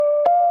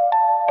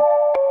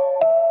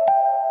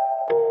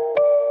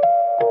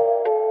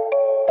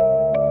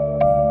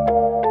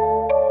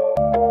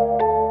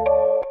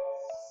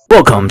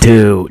Welcome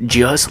to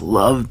Just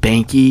Love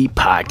Banky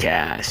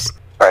Podcast.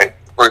 All right,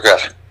 we're good.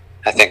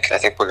 I think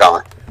we're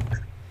going.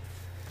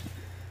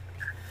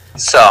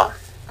 So,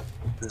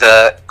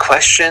 the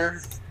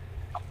question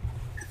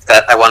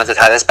that I wanted to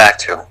tie this back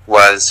to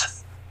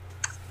was,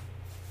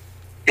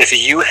 if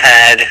you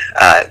had,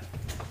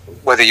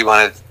 whether you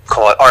want to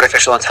call it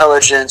artificial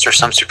intelligence or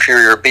some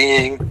superior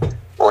being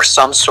or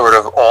some sort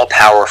of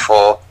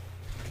all-powerful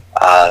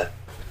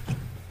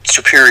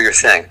superior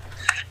thing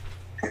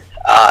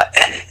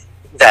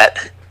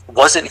that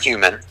wasn't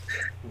human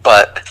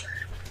but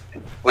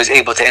was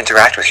able to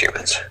interact with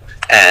humans,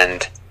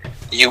 and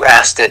you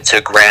asked it to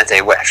grant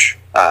a wish,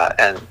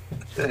 and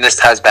this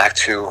ties back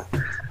to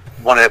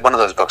one of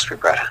those books we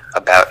read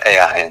about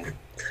AI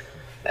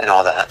and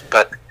all that,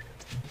 but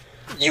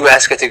you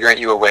ask it to grant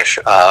you a wish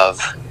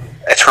of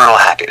eternal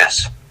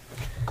happiness,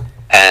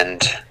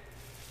 and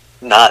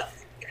not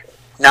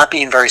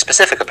being very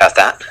specific about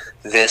that,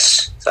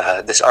 this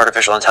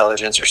artificial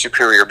intelligence or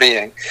superior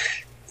being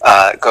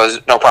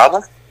goes, no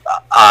problem,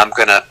 I'm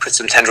going to put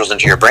some tendrils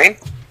into your brain,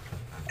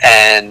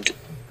 and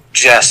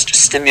just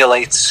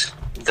stimulates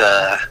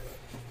the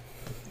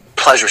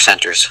pleasure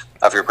centers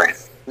of your brain.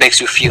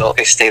 Makes you feel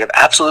a state of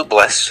absolute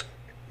bliss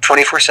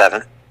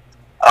 24/7.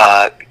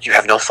 You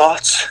have no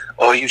thoughts.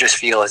 All you just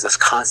feel is this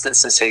constant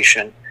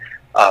sensation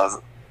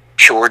of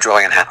pure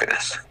joy and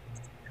happiness.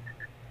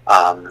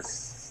 And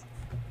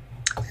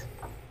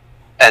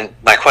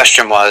my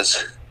question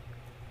was,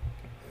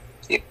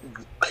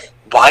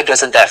 why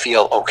doesn't that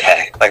feel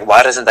okay? Like,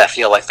 why doesn't that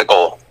feel like the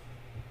goal?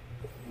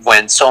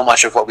 When so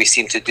much of what we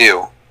seem to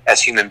do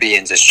as human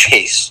beings is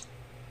chase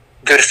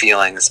good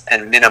feelings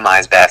and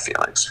minimize bad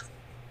feelings.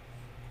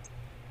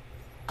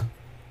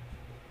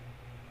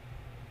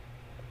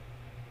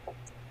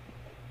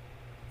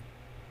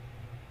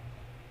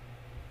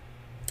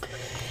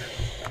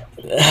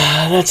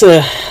 I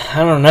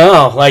don't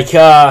know,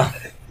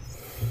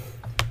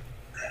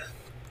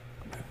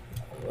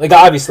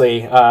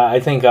 obviously, I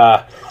think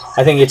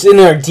it's in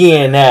our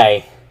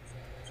DNA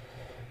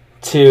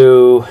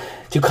to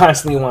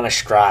constantly want to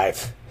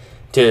strive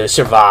to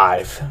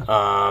survive.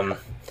 As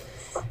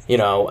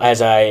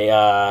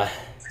I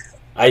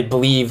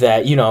believe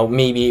that,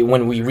 maybe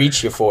when we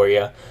reach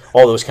euphoria,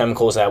 all those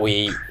chemicals that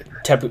we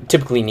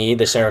typically need,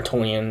 the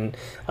serotonin,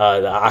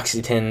 the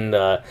oxytocin,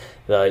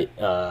 the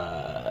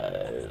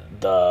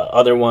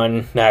other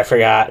one that I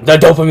forgot, the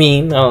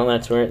dopamine. Oh,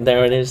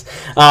 there it is.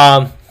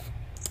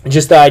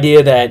 Just the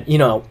idea that,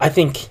 I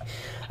think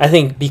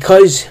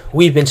because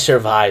we've been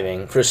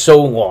surviving for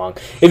so long,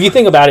 if you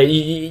think about it,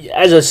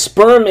 as a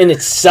sperm in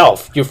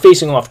itself, you're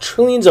facing off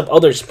trillions of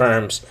other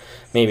sperms,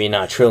 maybe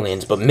not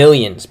trillions, but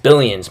millions,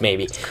 billions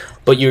maybe,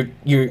 but your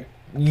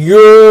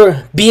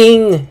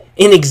being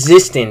in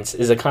existence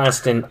is a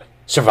constant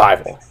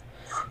survival.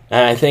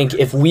 And I think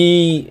if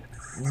we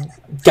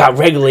got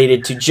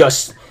regulated to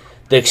just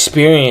the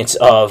experience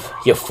of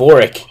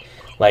euphoric,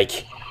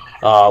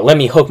 let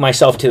me hook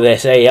myself to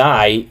this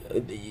AI,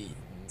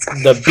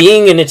 the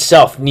being in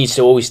itself needs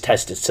to always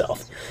test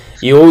itself.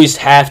 You always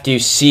have to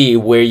see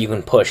where you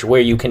can push, where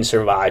you can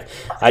survive.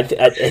 I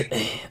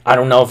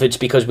don't know if it's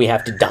because we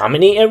have to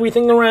dominate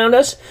everything around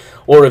us,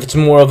 or if it's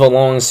more of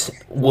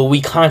will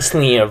we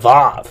constantly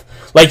evolve?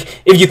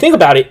 If you think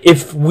about it,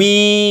 if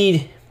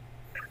we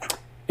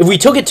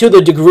took it to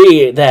the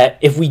degree that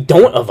if we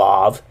don't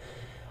evolve,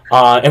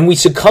 and we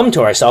succumb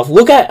to ourselves,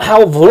 look at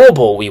how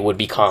vulnerable we would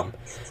become.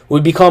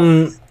 We'd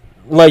become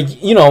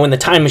in the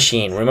Time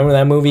Machine. Remember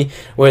that movie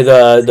where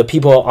the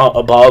people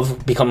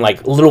above become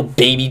like little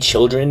baby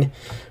children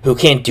who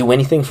can't do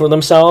anything for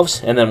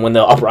themselves, and then when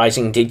the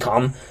uprising did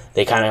come,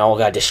 they kind of all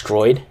got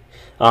destroyed.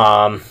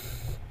 I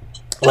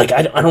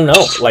don't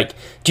know.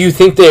 Do you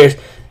think there's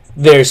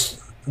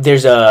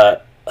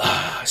a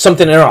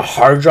something in our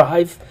hard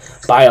drive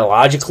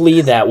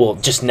biologically that will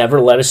just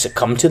never let us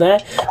succumb to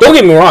that? Don't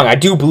get me wrong. I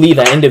do believe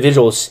that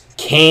individuals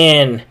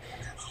can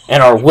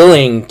and are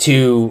willing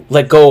to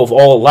let go of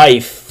all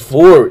life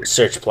for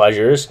such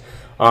pleasures.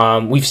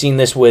 We've seen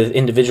this with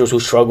individuals who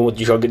struggle with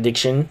drug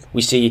addiction.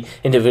 We see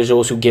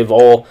individuals who give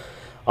all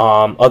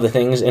other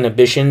things,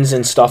 inhibitions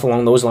and stuff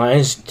along those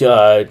lines,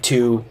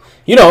 to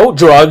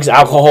drugs,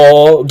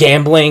 alcohol,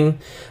 gambling.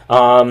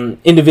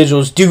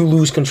 Individuals do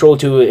lose control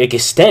to an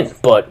extent,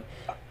 but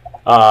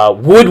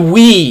would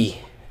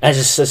we as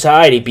a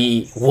society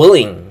be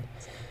willing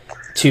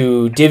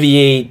to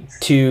deviate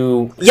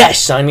to, yes,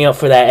 sign me up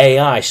for that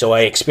AI so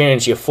I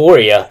experience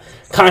euphoria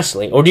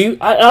constantly? Or do you,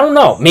 I don't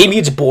know, maybe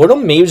it's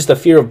boredom, maybe it's the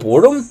fear of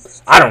boredom,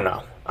 I don't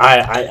know.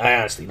 I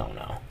honestly don't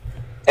know.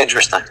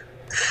 Interesting.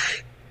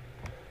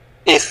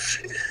 I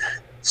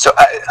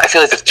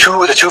feel like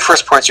the two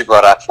first points you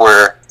brought up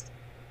were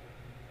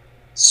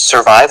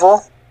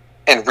survival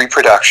and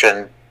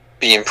reproduction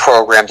being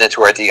programmed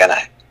into our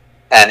DNA.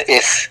 And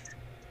if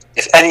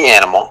any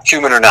animal,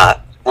 human or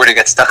not, were to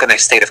get stuck in a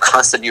state of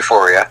constant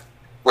euphoria,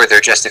 where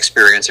they're just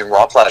experiencing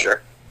raw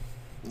pleasure,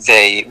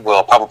 they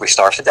will probably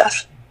starve to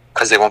death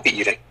because they won't be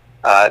eating.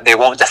 They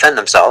won't defend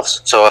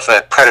themselves. So if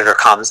a predator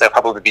comes, they'll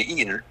probably be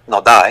eaten and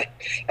they'll die,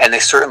 and they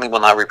certainly will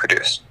not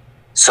reproduce.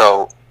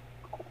 So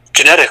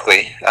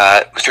genetically,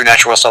 through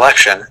natural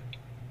selection,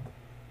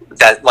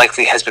 that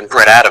likely has been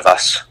bred out of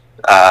us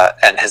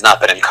and has not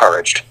been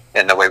encouraged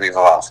in the way we've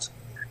evolved.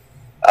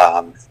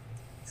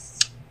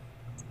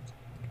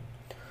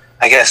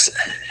 I guess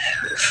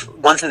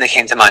one thing that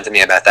came to mind to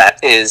me about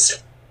that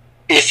is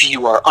if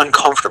you are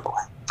uncomfortable,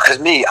 because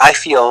I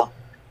feel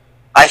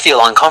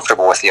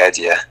uncomfortable with the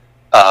idea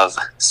of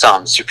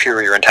some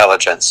superior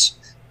intelligence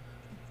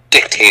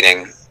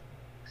dictating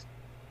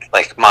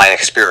like my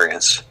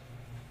experience,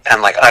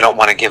 and like I don't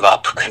want to give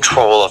up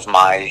control of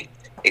my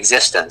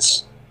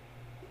existence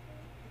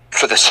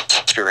for this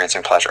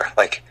experiencing pleasure.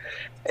 Like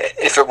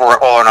if it were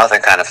all or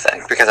nothing kind of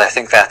thing, because I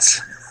think that's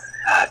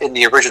in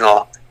the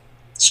original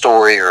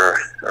story or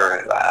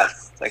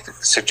like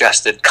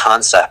suggested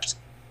concept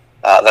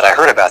that I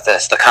heard about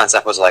this. The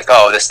concept was like,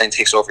 oh, this thing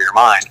takes over your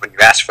mind when you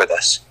ask for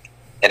this,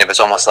 and it was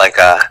almost like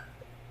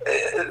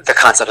the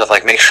concept of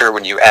like, make sure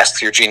when you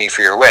ask your genie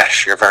for your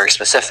wish, you're very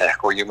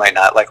specific, or you might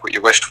not like what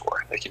you wished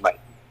for. Like you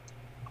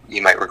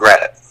might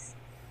regret it.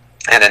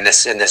 And in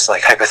this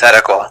like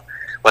hypothetical,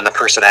 when the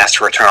person asked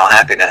for eternal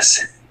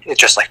happiness, it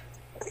just like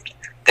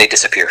they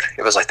disappeared.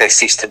 It was like they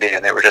ceased to be,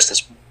 and they were just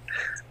this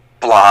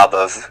blob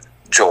of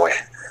joy.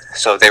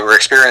 So they were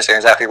experiencing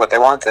exactly what they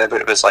wanted, but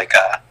it was like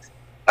a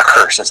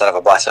curse instead of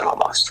a blessing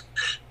almost.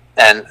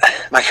 And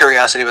my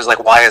curiosity was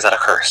like, why is that a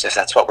curse if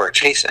that's what we're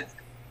chasing?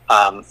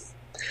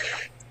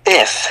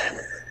 If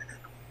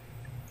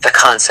the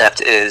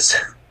concept is,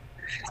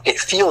 it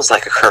feels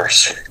like a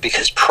curse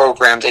because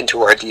programmed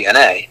into our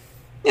DNA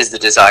is the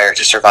desire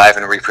to survive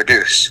and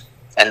reproduce,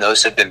 and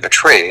those have been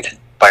betrayed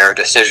by our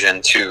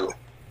decision to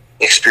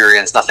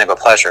experience nothing but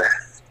pleasure,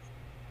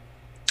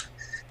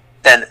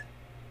 then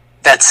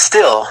that's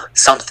still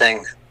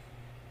something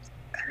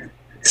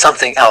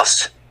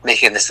else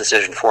making this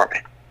decision for me.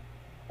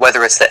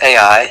 Whether it's the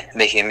AI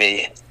making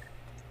me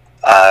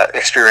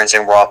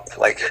experiencing raw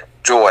like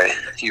joy,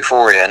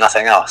 euphoria,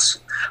 nothing else,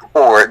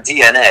 or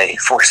DNA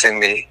forcing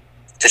me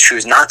to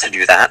choose not to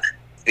do that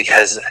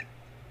because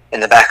in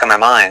the back of my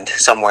mind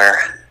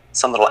somewhere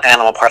some little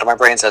animal part of my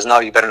brain says, no,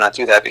 you better not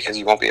do that because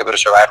you won't be able to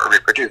survive or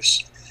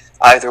reproduce.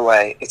 Either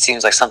way, it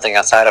seems like something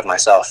outside of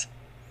myself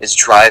is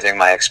driving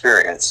my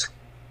experience,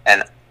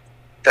 and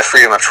the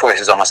freedom of choice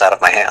is almost out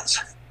of my hands.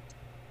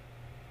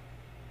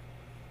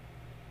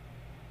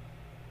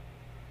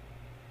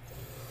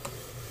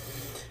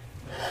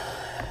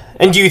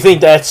 And do you think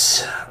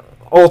that's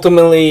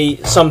ultimately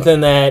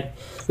something that,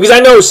 because I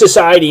know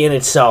society in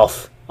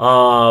itself,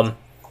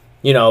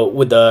 you know,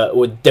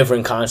 with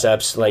different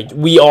concepts, like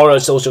we are a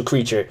social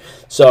creature,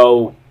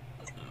 so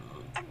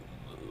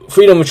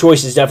freedom of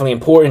choice is definitely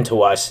important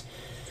to us.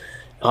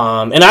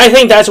 And I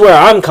think that's where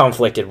I'm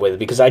conflicted with,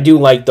 because I do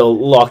like the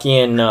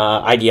Lockean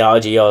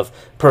ideology of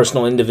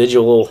personal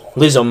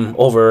individualism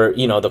over,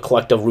 you know, the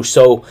collective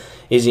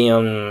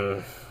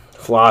Rousseauism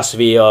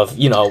philosophy of,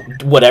 you know,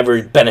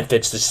 whatever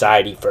benefits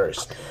society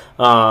first.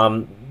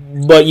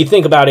 But you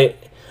think about it,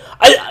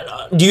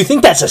 do you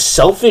think that's a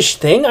selfish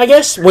thing, I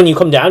guess, when you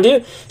come down to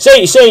it?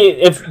 Say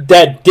if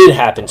that did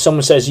happen,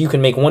 someone says you can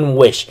make one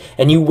wish,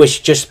 and you wish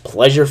just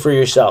pleasure for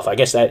yourself. I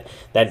guess that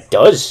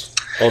does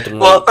ultimately.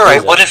 Well, all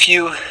right. What if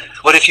you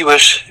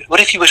wish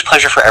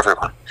pleasure for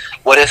everyone?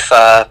 What if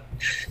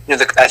you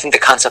know? I think the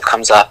concept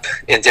comes up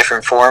in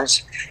different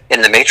forms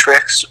in The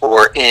Matrix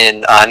or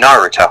in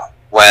Naruto,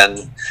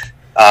 when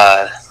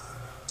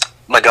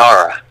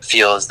Madara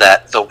feels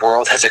that the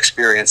world has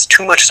experienced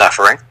too much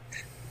suffering.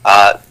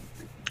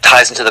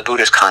 Ties into the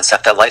Buddhist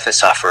concept that life is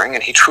suffering,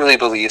 and he truly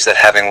believes that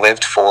having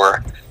lived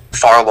for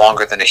far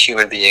longer than a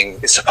human being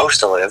is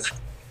supposed to live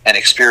and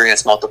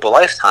experience multiple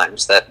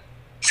lifetimes, that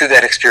through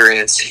that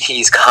experience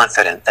he's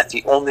confident that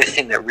the only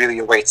thing that really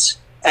awaits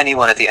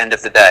anyone at the end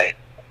of the day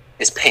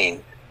is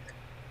pain.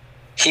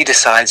 He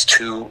decides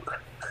to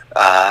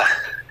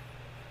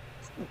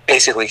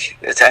basically,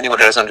 to anyone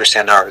who doesn't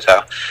understand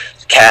Naruto,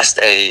 cast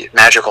a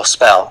magical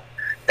spell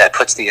that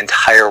puts the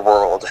entire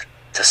world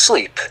to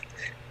sleep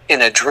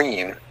in a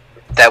dream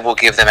that will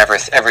give them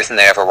everything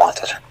they ever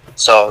wanted.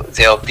 So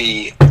they'll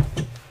be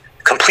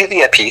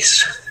completely at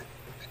peace.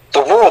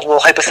 The world will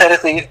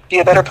hypothetically be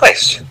a better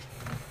place.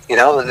 You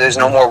know, there's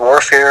no more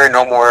warfare,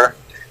 no more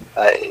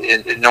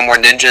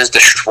ninjas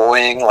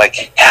destroying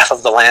like half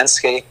of the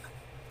landscape.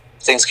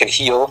 Things can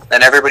heal,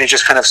 and everybody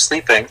just kind of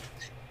sleeping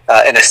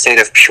in a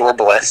state of pure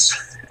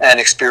bliss and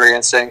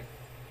experiencing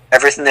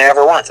everything they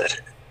ever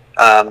wanted.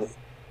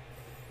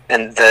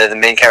 And the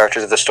main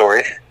characters of the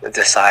story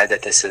decide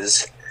that this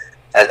is,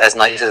 as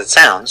nice as it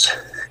sounds,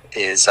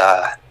 is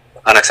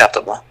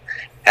unacceptable,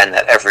 and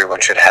that everyone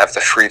should have the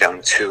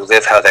freedom to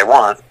live how they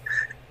want,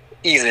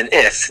 even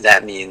if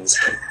that means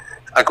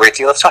a great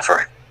deal of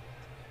suffering.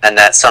 And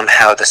that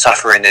somehow the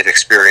suffering they've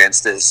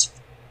experienced is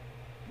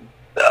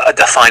a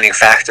defining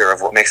factor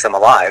of what makes them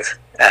alive,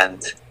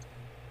 and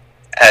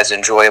as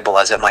enjoyable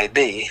as it might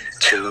be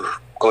to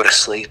go to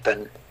sleep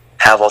and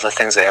have all the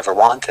things they ever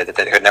wanted that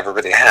they could never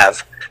really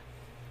have,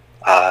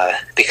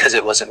 because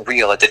it wasn't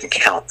real, it didn't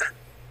count,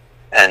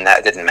 and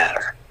that didn't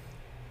matter.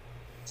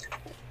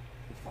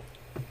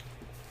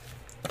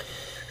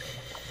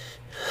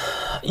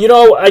 You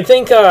know, I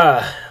think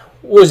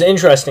was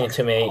interesting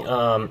to me.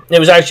 It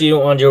was actually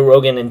on Joe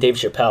Rogan and Dave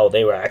Chappelle.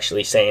 They were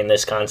actually saying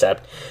this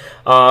concept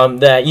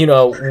that, you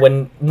know,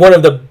 when one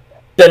of the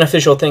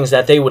beneficial things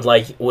that they would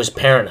like was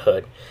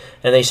parenthood.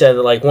 And they said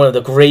that, like, one of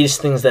the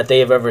greatest things that they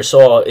have ever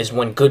saw is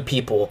when good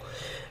people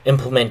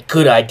implement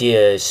good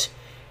ideas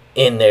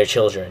in their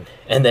children.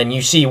 And then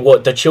you see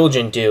what the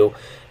children do,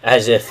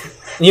 as if,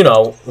 you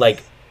know,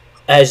 like,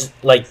 as,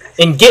 like,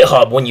 in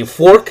GitHub, when you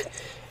fork,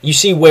 you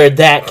see where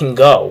that can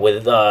go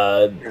with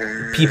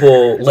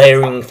people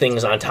layering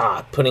things on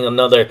top, putting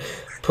another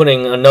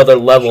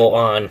level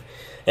on,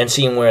 and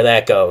seeing where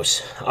that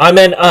goes. I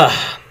mean,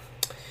 I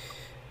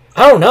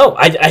don't know.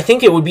 I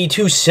think it would be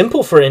too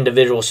simple for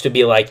individuals to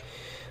be like,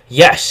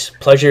 yes,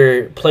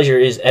 pleasure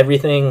is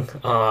everything.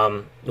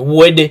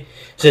 Would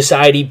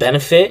society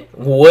benefit?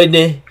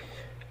 Would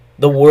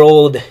the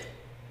world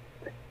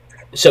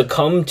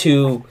succumb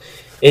to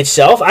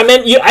itself? I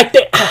mean,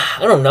 I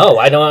don't know.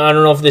 I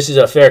don't know if this is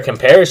a fair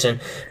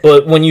comparison,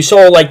 but when you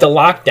saw, like, the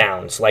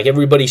lockdowns, like,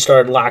 everybody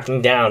started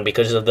locking down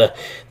because of the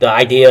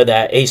idea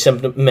that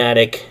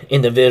asymptomatic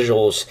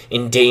individuals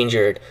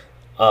endangered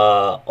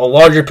a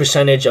larger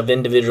percentage of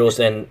individuals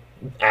than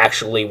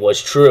actually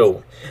was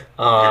true.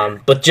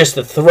 But just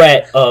the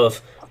threat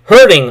of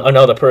hurting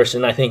another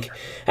person, I think,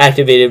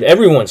 activated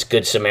everyone's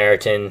Good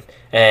Samaritan.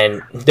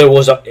 And there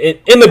was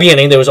in the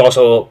beginning, there was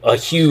also a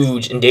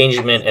huge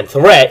endangerment and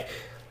threat,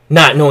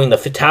 not knowing the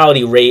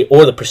fatality rate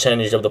or the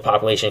percentage of the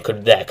population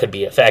that could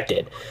be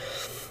affected.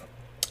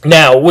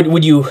 Now, do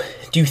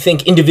you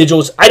think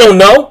individuals? I don't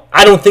know.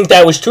 I don't think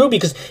that was true,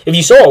 because if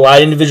you saw, a lot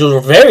of individuals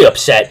were very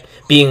upset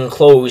being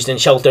closed and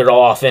sheltered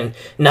off and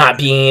not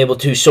being able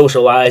to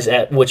socialize,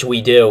 at which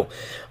we do.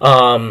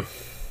 And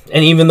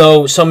even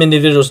though some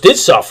individuals did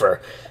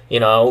suffer, you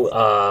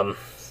know,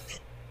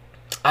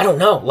 I don't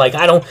know. Like,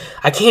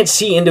 I can't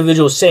see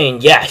individuals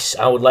saying, yes,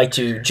 I would like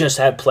to just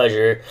have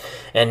pleasure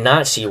and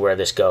not see where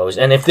this goes.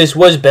 And if this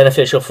was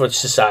beneficial for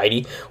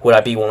society, would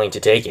I be willing to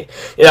take it?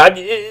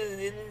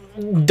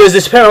 Does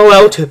this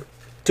parallel to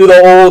the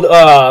old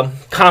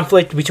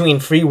conflict between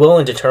free will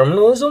and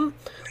determinism?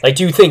 Like,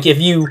 do you think if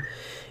you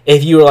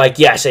were like,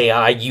 yes,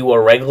 AI, you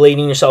are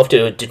regulating yourself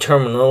to a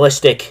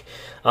deterministic,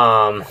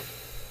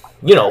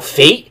 you know,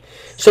 fate,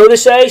 so to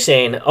say,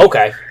 saying,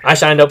 okay, I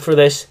signed up for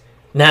this,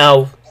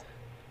 now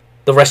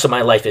the rest of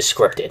my life is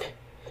scripted.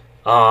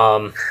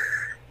 I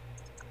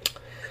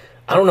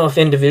don't know if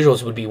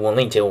individuals would be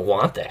willing to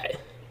want that.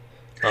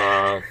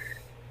 I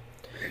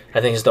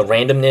think it's the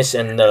randomness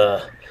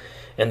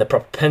and the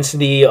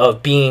propensity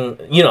of being,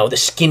 you know, the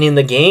skin in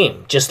the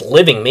game, just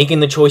living,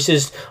 making the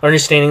choices,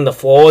 understanding the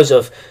flaws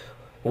of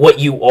what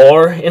you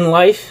are in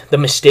life, the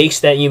mistakes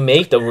that you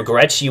make, the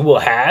regrets you will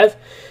have.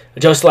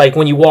 Just like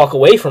when you walk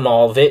away from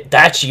all of it,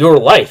 that's your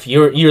life.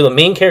 You're the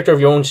main character of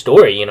your own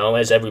story, you know,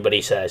 as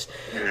everybody says.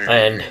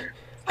 And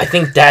I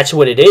think that's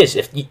what it is.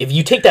 If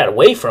you take that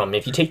away from,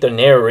 if you take the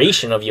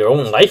narration of your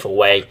own life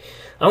away,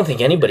 I don't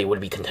think anybody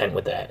would be content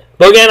with that.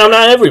 But again, I'm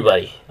not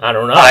everybody. I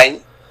don't know.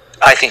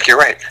 I think you're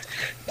right.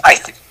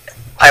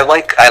 I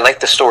like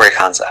the story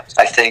concept.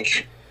 I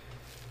think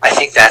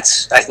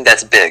that's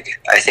big.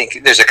 I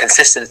think there's a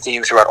consistent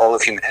theme throughout all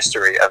of human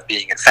history of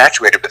being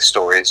infatuated with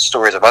stories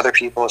of other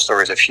people,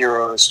 stories of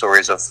heroes,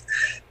 stories of,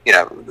 you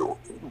know,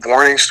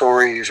 warning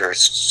stories or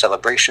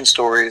celebration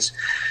stories.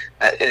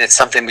 And it's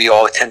something we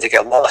all tend to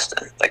get lost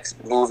in, like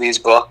movies,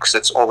 books.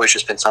 It's always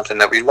just been something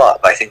that we love.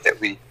 I think that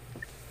we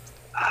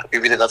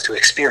really love to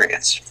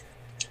experience.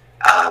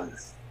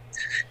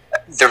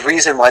 The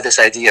reason why this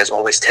idea is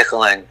always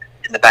tickling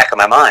in the back of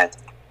my mind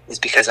is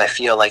because I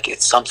feel like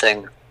it's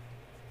something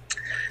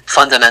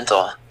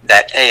fundamental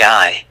that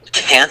AI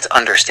can't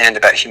understand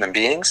about human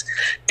beings,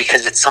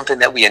 because it's something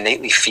that we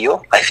innately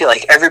feel. I feel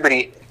like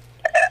everybody,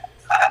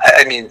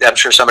 I mean, I'm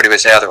sure somebody would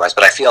say otherwise,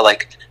 but I feel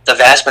like the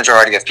vast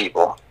majority of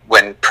people,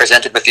 when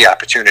presented with the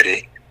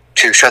opportunity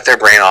to shut their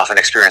brain off and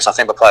experience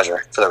nothing but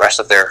pleasure for the rest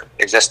of their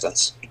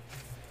existence,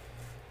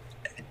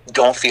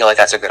 don't feel like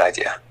that's a good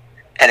idea.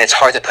 And it's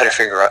hard to put a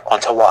finger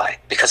onto why,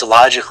 because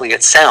logically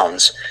it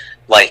sounds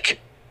like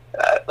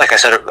I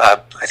said,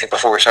 I think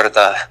before we started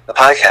the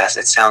podcast,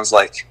 it sounds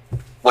like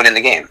winning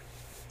the game.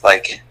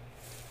 Like,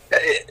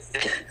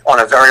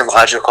 on a very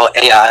logical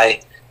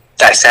AI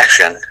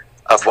dissection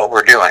of what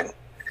we're doing,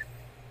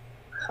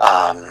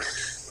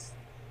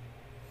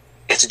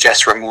 it's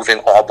just removing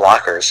all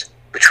blockers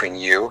between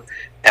you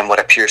and what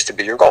appears to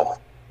be your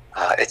goal.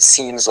 It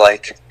seems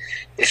like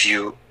if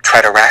you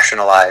try to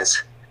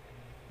rationalize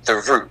the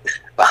root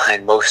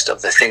behind most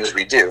of the things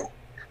we do,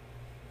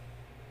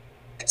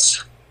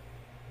 it's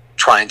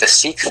trying to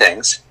seek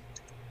things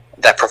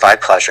that provide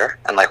pleasure.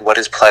 And, like, what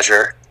is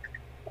pleasure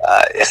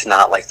if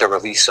not like the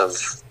release of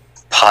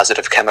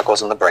positive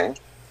chemicals in the brain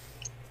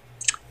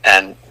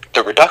and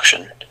the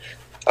reduction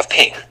of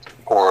pain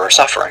or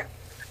suffering,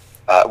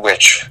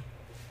 which,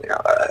 you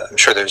know, I'm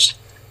sure there's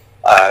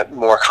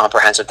more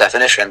comprehensive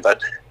definition,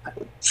 but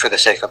for the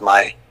sake of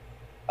my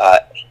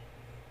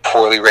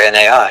poorly written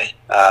AI,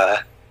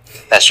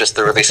 that's just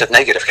the release of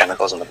negative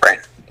chemicals in the brain.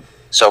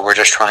 So we're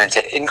just trying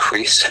to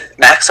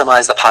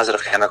maximize the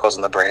positive chemicals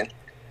in the brain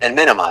and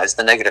minimize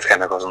the negative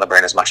chemicals in the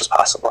brain as much as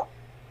possible.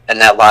 And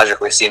that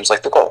logically seems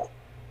like the goal.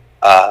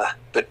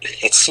 But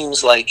it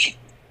seems like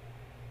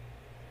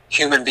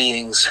human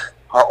beings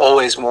are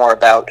always more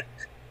about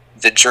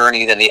the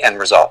journey than the end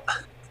result.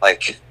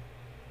 Like,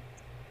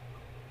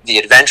 the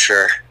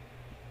adventure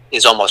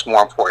is almost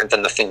more important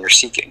than the thing you're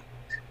seeking.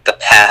 The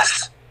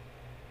path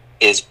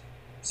is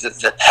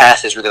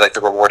really like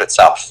the reward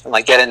itself. And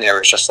like getting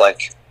there is just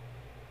like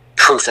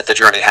proof that the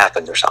journey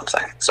happened or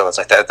something. So it's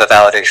like the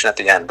validation at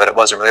the end, but it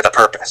wasn't really the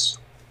purpose.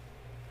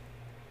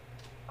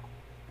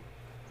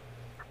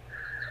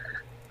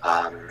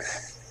 And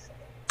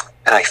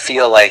I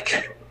feel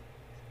like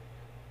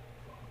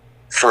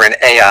for an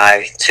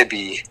AI to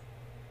be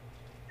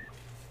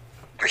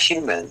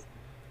human,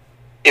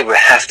 it would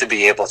have to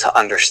be able to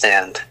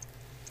understand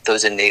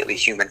those innately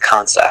human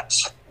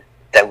concepts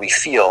that we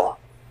feel,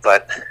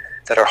 but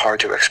that are hard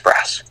to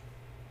express.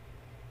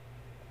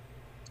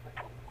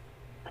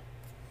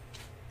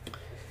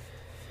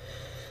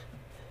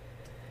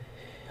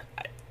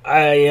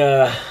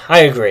 I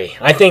agree.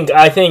 I think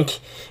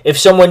if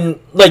someone,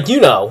 like,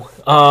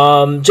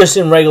 just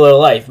in regular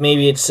life,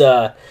 maybe it's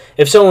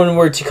if someone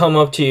were to come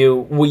up to you,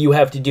 what you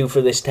have to do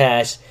for this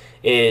task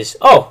is,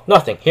 oh,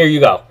 nothing, here you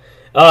go.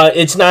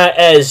 It's not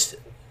as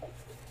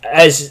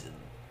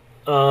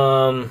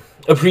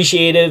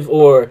appreciative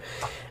or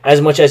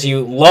as much as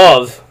you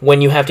love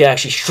when you have to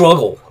actually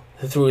struggle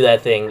through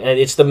that thing. And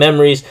it's the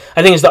memories.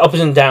 I think it's the ups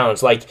and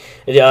downs. Like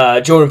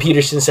Jordan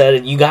Peterson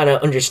said, you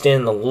gotta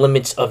understand the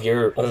limits of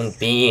your own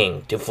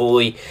being to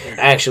fully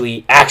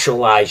actually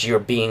actualize your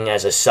being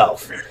as a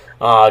self.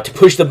 To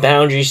push the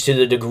boundaries to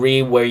the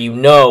degree where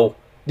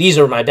these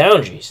are my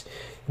boundaries.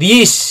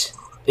 These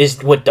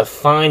is what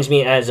defines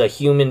me as a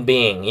human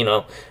being.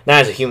 Not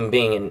as a human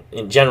being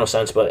in general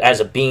sense, but as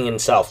a being in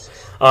self.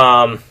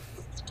 I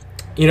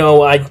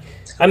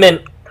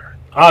meant,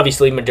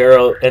 obviously,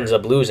 Maduro ends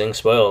up losing,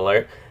 spoiler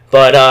alert,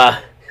 but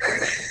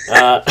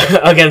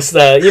against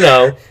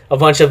a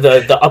bunch of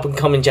the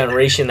up-and-coming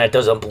generation that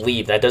doesn't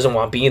believe, that doesn't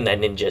want to be in that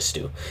ninja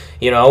stew,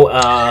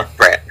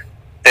 Right.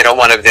 They don't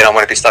want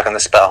to be stuck on the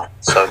spell,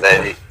 so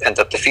they end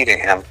up defeating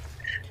him.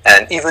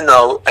 And even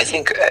though I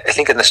think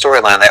in the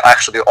storyline they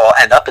actually all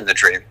end up in the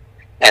dream,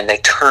 and they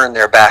turn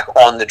their back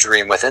on the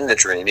dream within the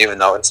dream, even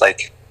though it's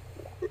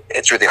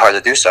really hard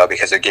to do so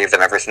because it gave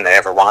them everything they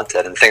ever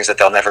wanted and things that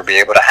they'll never be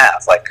able to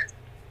have, like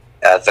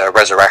the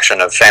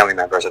resurrection of family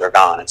members that are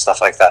gone and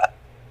stuff like that.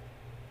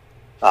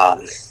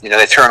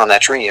 They turn on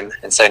that dream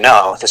and say,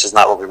 no, this is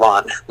not what we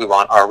want. We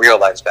want our real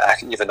lives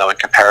back, even though in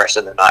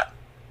comparison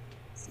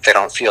they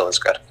don't feel as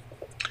good.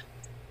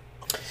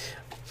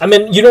 I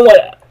mean,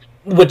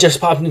 what just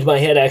popped into my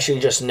head actually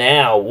just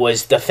now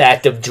was the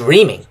fact of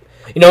dreaming.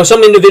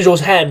 Some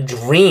individuals have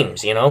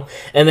dreams, and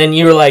then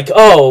you're like,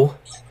 oh,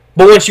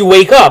 but once you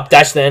wake up,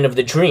 that's the end of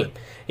the dream.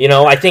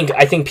 I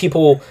think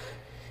people,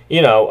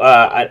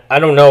 I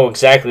don't know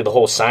exactly the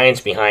whole science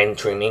behind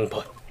dreaming,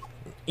 but,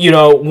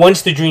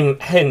 once the dream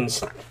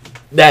ends,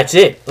 that's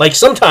it. Like,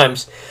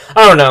 sometimes,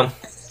 I don't know,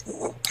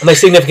 my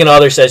significant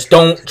other says,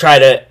 don't try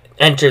to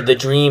enter the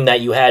dream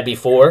that you had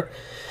before.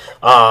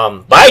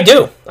 But I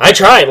do. I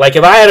try. Like,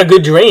 if I had a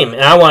good dream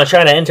and I want to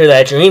try to enter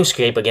that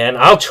dreamscape again,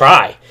 I'll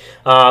try.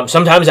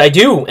 Sometimes I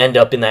do end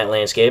up in that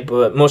landscape,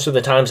 but most of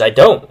the times I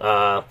don't.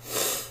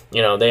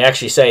 They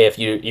actually say if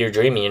you're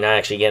dreaming, you're not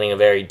actually getting a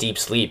very deep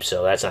sleep,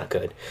 so that's not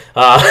good.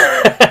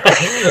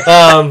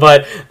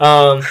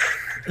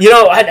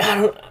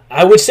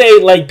 I would say,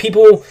 like,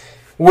 people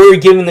were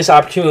given this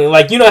opportunity.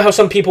 Like, how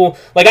some people,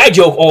 like, I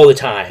joke all the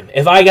time.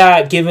 If I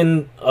got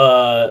given,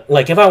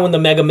 if I won the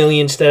Mega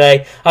Millions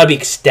today, I'd be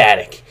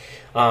ecstatic.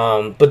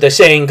 But the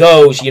saying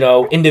goes,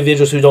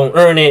 individuals who don't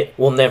earn it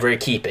will never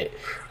keep it.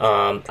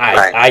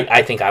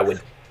 I think I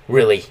would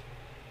really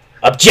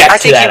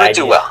object to that idea. I think you would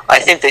do well. I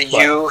think that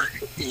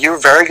you're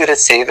very good at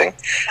saving.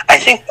 I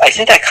think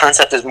that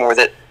concept is more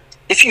that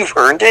if you've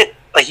earned it,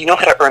 like, you know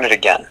how to earn it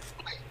again.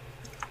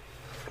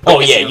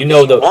 Like,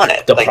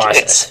 the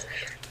process.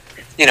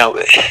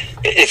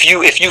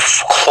 If you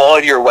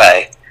clawed your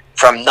way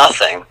from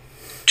nothing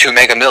to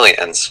Mega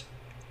Millions,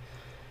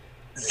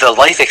 the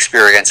life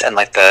experience and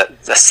like the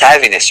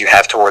savviness you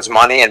have towards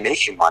money and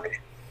making money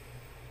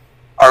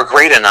are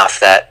great enough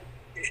that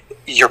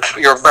you're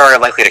very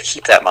likely to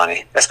keep that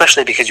money,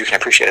 especially because you can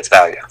appreciate its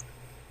value.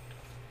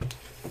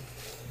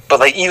 But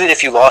like, even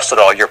if you lost it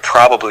all, you're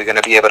probably going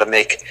to be able to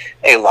make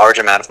a large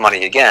amount of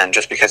money again,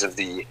 just because of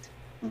the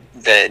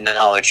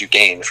knowledge you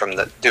gained from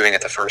doing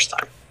it the first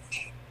time.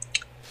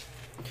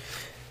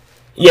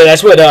 Yeah,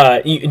 that's what.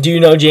 Do you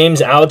know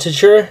James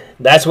Altucher?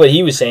 That's what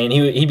he was saying.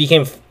 He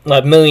became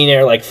a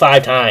millionaire like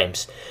 5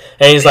 times,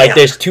 and he's like,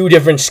 there's 2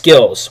 different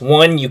skills.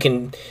 One, you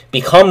can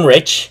become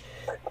rich,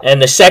 and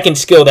the second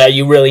skill that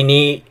you really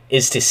need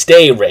is to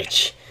stay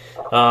rich.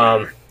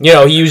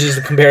 he uses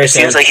the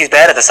comparison. Seems like he's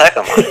bad at the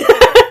second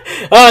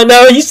one.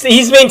 No,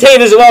 he's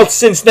maintained his wealth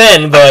since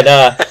then, but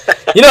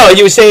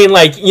he was saying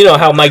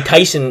how Mike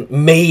Tyson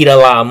made a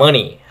lot of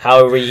money.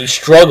 However, he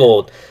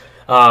struggled.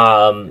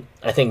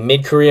 I think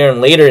mid-career and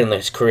later in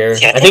his career.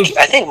 Yeah, I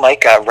think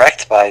Mike got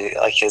wrecked by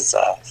his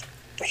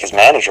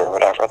manager or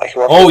whatever.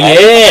 Whoever. Oh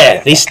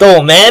yeah, they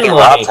stole man money. They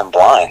robbed him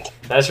blind.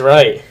 That's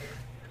right.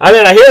 I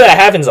mean, I hear that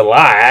happens a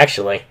lot,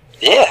 actually.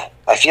 Yeah,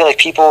 I feel like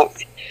people,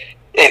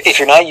 if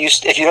you're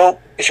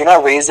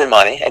not raised in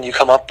money and you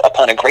come up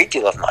upon a great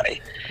deal of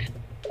money,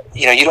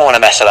 you don't want to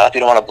mess it up.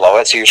 You don't want to blow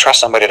it, so you trust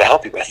somebody to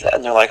help you with it.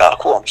 And they're like, "Oh,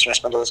 cool! I'm just going to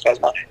spend all this guy's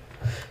money."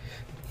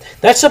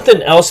 That's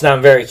something else that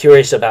I'm very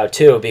curious about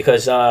too,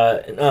 because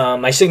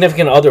my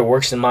significant other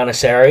works in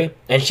Montessori,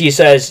 and she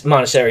says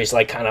Montessori is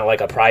kind of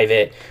like a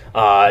private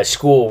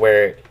school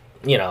where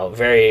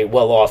very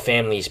well-off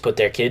families put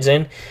their kids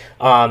in,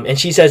 and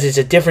she says it's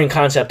a different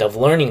concept of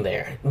learning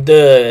there.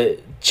 The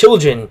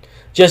children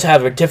just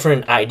have a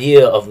different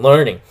idea of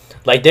learning.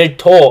 They're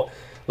taught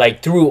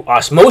through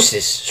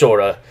osmosis,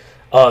 sort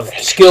of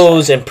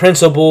skills and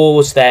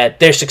principles that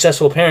their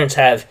successful parents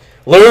have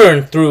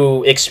learned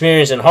through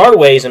experience in hard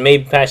ways and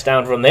maybe passed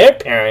down from their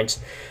parents,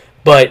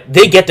 but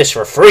they get this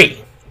for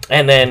free.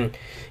 And then,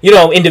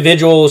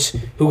 individuals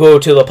who go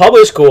to the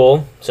public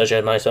school, such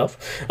as myself,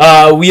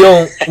 we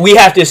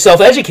have to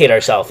self-educate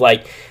ourselves.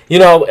 I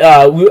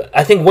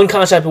think one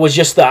concept was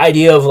just the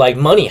idea of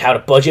money, how to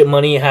budget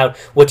money,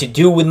 what to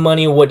do with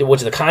money,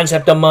 what's the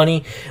concept of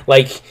money.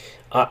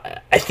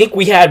 I think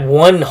we had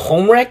one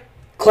home rec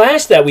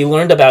class that we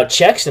learned about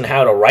checks and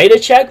how to write a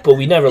check, but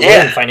we never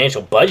learned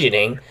financial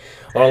budgeting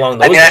or along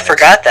those lines. I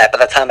forgot that by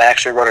the time I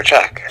actually wrote a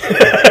check.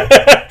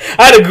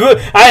 I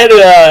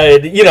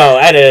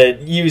had to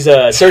use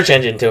a search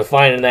engine to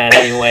find that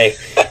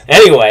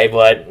anyway,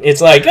 but it's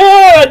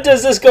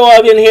does this go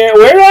up in here?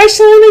 Where do I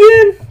sign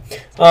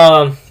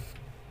again?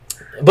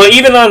 But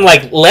even on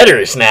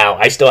letters now,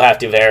 I still have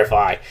to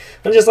verify.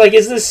 I'm just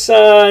is this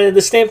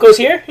the stamp goes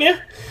here? Yeah.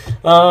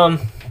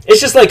 It's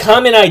just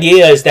common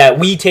ideas that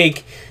we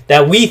think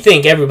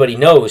everybody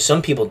knows.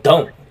 Some people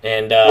don't.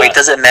 And wait,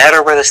 does it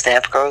matter where the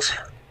stamp goes?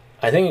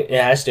 I think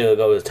it has to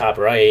go to the top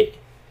right.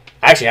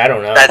 Actually, I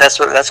don't know. That's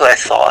what I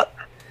thought.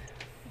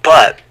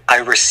 But I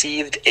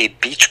received a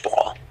beach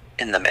ball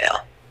in the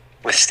mail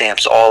with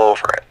stamps all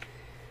over it.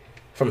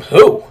 From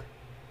who?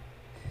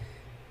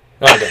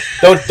 Oh,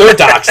 don't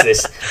dox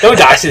this. Don't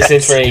dox this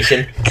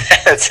information.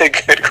 That's a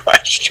good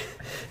question.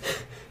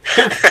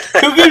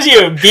 Who gives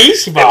you a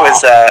beach ball?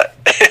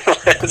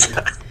 It was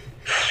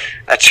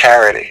a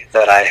charity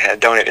that I had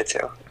donated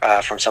to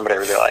from somebody I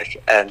really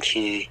like, and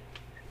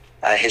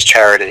his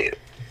charity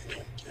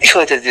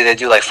usually they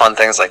do fun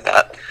things like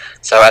that.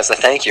 So as a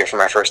thank you for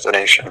my first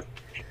donation,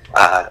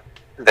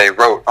 they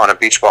wrote on a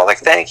beach ball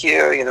thank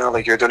you,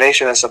 your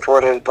donation is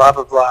supported, blah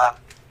blah blah,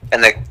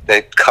 and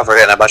they covered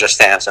it in a bunch of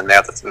stamps and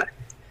mailed it to me.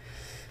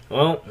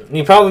 Well,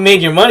 you probably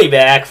made your money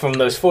back from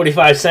those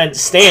 45-cent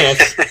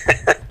stamps.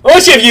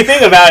 Which, if you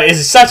think about it,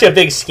 is such a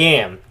big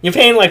scam. You're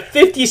paying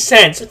 50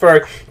 cents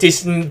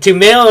to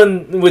mail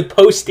in with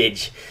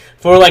postage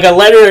for a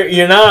letter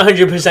you're not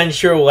 100%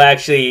 sure will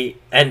actually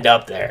end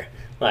up there.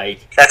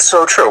 That's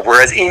so true.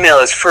 Whereas email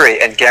is free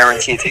and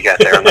guaranteed to get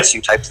there unless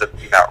you type the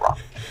email wrong.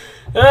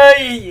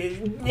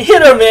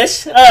 Hit or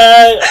miss.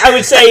 I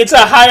would say it's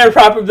a higher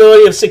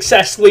probability of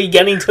successfully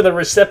getting to the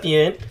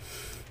recipient.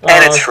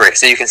 And it's free,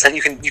 so you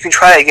can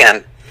try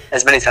again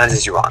as many times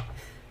as you want.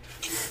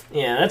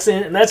 Yeah, that's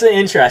an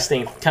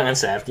interesting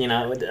concept.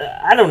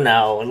 I don't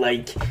know,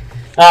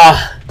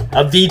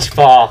 a beach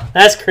ball.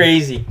 That's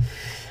crazy.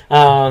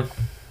 I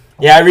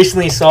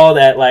recently saw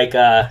that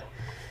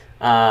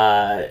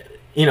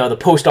the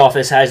post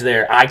office has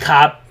their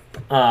ICOP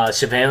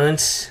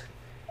surveillance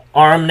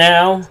arm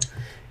now.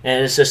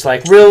 And it's just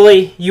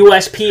really,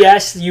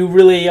 USPS, you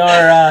really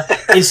are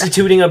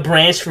instituting a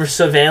branch for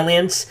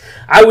surveillance?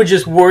 I would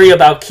just worry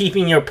about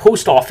keeping your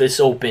post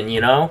office open,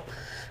 Right.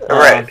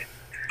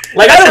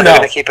 I don't know. They're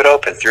going to keep it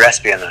open through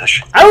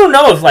espionage. I don't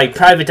know if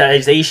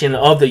privatization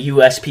of the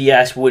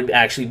USPS would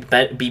actually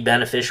be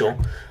beneficial.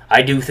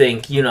 I do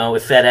think,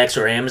 if FedEx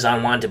or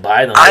Amazon wanted to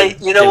buy them,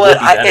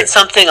 it's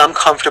something I'm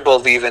comfortable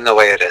leaving the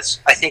way it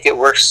is. I think it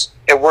works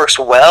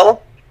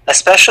well.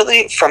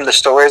 Especially from the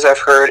stories I've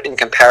heard in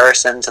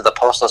comparison to the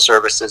postal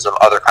services of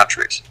other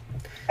countries.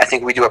 I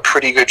think we do a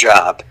pretty good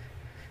job.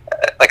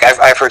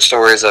 I've heard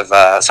stories of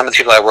some of the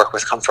people I work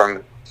with come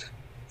from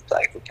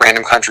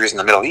random countries in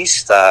the Middle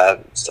East,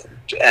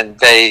 and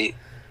they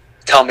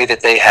tell me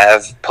that they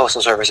have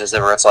postal services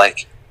where it's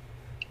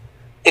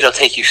it'll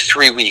take you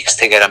 3 weeks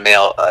to get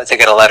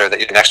a letter that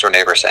your next door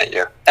neighbor sent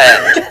you,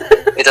 and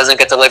it doesn't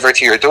get delivered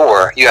to your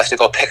door. You have to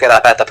go pick it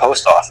up at the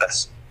post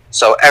office.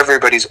 So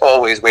everybody's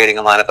always waiting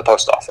in line at the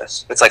post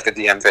office. It's like the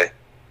DMV.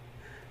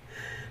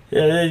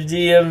 Yeah, the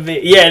DMV.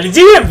 Yeah, the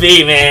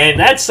DMV, man.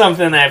 That's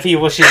something that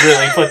people should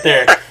really put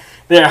their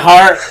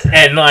heart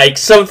and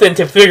something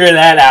to figure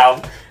that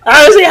out.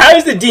 Honestly, how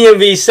is the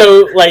DMV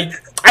so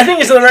I think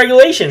it's the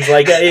regulations.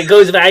 It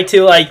goes back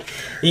to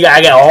You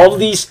gotta get all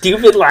these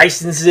stupid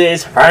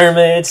licenses,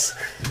 permits.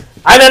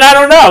 I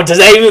don't know. Does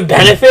that even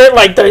benefit?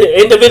 Like,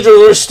 the individuals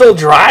who are still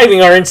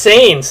driving are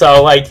insane.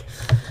 So, like,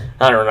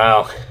 I don't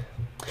know.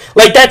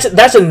 Like,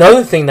 that's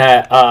another thing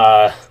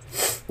that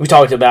we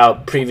talked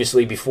about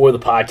previously before the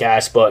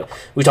podcast, but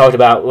we talked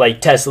about,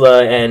 like,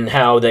 Tesla and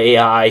how the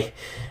AI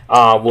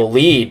will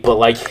lead. But,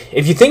 like,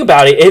 if you think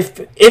about it,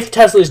 if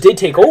Teslas did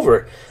take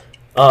over,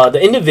 the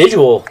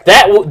individual,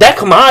 that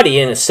commodity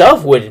in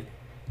itself would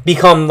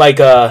become, like,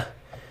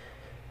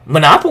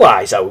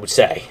 monopolized, I would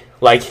say.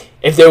 Like,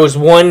 if there was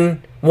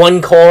one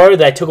car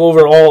that took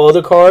over all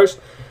other cars,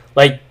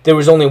 like, there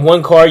was only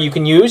one car you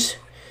can use.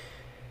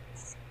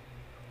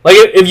 Like,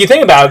 if you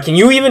think about it, can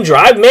you even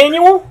drive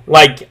manual?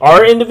 Like,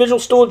 are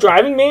individuals still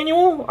driving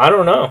manual? I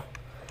don't know.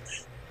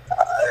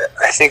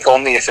 I think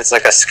only if it's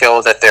like a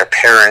skill that their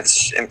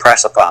parents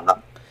impress upon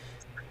them.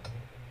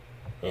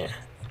 Yeah.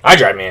 I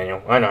drive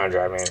manual. I know how to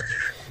drive manual.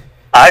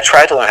 I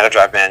tried to learn how to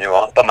drive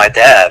manual, but my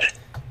dad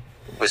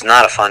was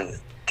not a fun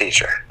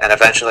teacher. And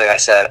eventually I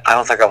said, I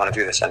don't think I want to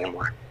do this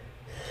anymore.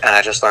 And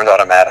I just learned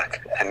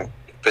automatic and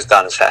was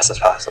done as fast as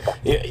possible.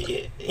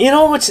 You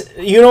know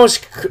what's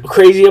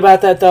crazy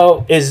about that,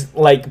 though, is,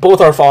 like, both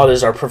our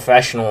fathers are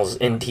professionals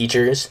in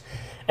teachers,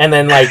 and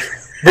then, like,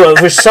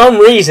 for some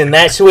reason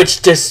that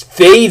switch just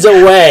fades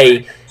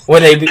away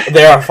when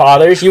they are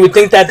fathers. You would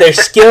think that their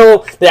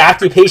skill, the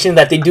occupation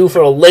that they do for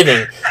a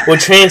living,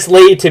 would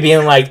translate to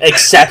being, like,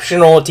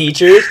 exceptional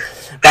teachers.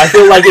 But I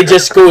feel like it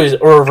just goes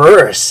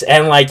reverse,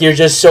 and, like, you're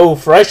just so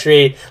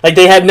frustrated. Like,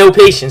 they have no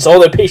patience. All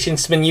their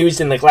patience has been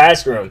used in the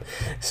classroom.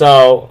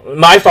 So,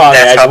 my father,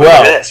 as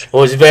well,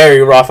 was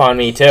very rough on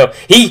me, too.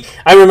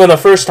 I remember the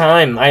first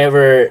time I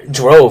ever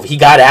drove, he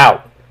got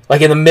out, like,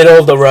 in the middle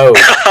of the road.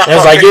 And I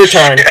was like, your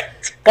turn. And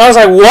I was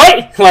like,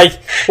 what? Like,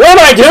 what am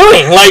I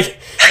doing?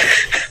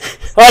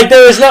 Like,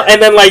 there was no...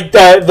 And then, like,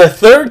 the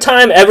third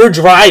time ever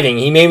driving,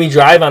 he made me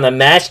drive on the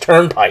Mass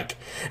Turnpike.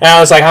 And I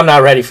was like, I'm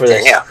not ready for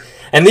this. Yeah.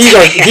 And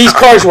these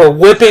cars were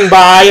whipping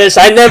by us.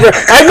 I've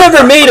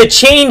never made a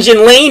change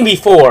in lane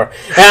before.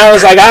 And I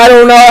was like, I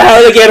don't know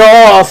how to get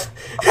off.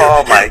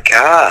 Oh my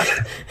god.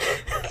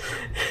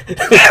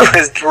 That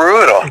was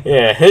brutal.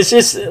 Yeah, it's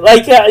just,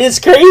 like, it's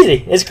crazy.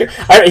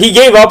 He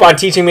gave up on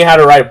teaching me how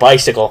to ride a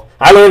bicycle.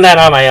 I learned that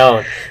on my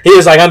own. He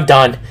was like, I'm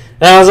done.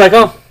 And I was like,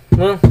 oh,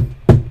 well.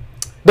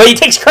 But he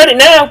takes credit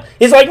now.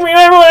 He's like,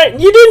 remember what?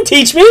 You didn't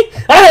teach me.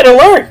 I had to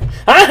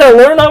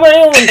learn on my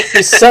own,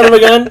 you son of a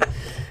gun.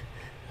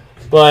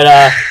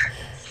 But,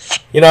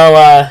 you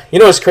know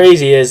what's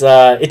crazy is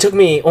it took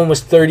me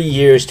almost 30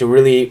 years to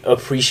really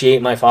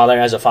appreciate my father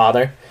as a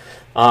father.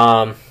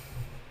 I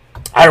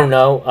don't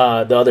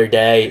know, the other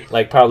day,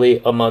 like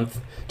probably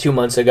 2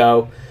 months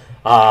ago,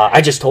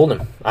 I just told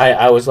him.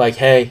 I was like,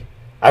 hey,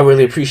 I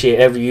really appreciate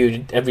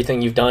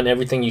everything you've done,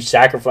 everything you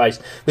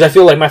sacrificed. Because I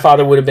feel like my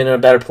father would have been in a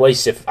better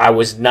place if I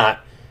was not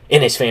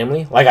in his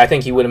family. Like, I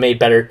think he would have made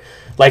better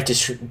life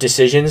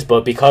decisions,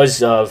 but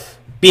because of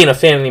being a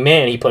family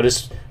man, he put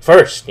us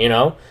first, you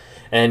know?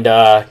 And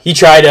he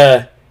tried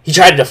to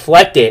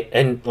deflect it,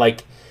 and,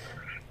 like,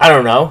 I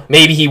don't know,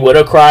 maybe he would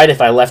have cried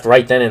if I left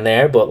right then and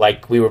there, but,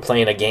 like, we were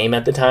playing a game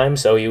at the time,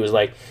 so he was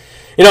like,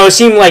 you know, it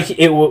seemed like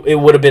it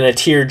would have been a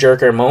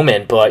tear-jerker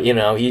moment, but, you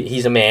know,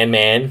 he's a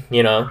man,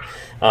 you know?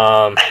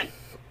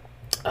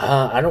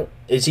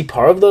 Is he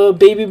part of the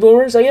baby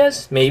boomers, I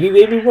guess? Maybe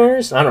baby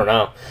boomers? I don't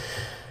know.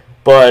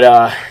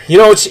 But, you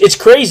know, it's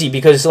crazy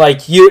because,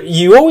 like,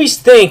 you always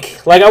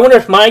think, like, I wonder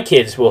if my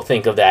kids will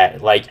think of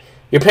that. Like,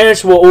 your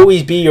parents will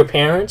always be your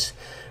parents,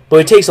 but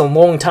it takes a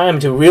long time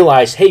to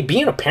realize, hey,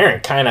 being a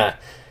parent kind of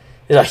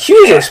is a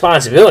huge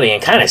responsibility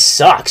and kind of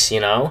sucks, you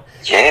know?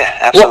 Yeah,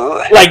 absolutely.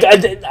 Well, like,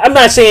 I'm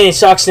not saying it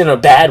sucks in a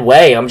bad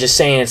way. I'm just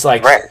saying it's,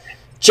 like,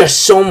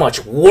 just so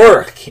much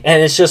work.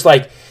 And it's just,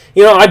 like,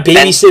 you know, I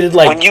babysitted,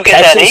 like, when you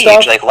get that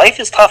age, like, life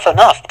is tough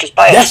enough just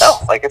by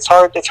itself. Like, it's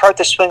hard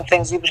to swing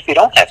things even if you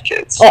don't have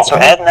kids. Oh, so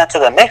adding that to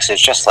the mix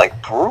is just, like,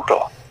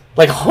 brutal.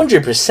 Like,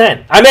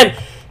 100%. I mean,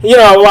 you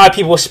know, a lot of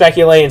people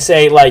speculate and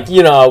say, like,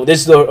 you know,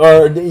 this is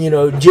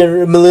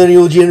the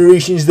millennial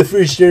generation is the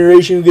first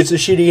generation who gets a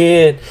shitty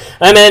hand.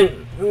 I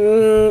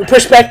mean,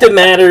 perspective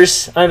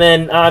matters. I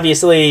mean,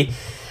 obviously,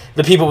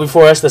 the people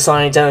before us, the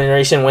Silent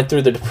Generation, went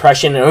through the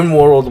Depression and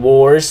World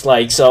Wars.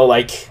 Like, so,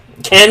 like,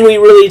 can we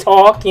really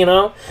talk, you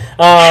know?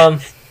 I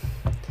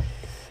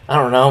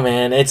don't know,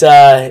 man. It's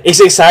an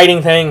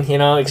exciting thing, you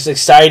know? It's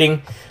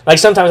exciting. Like,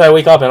 sometimes I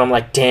wake up and I'm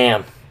like,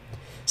 damn.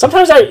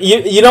 Sometimes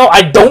you know,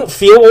 I don't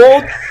feel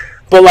old,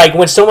 but, like,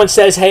 when someone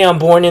says, hey, I'm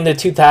born in the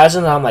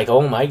 2000s, I'm like,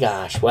 oh my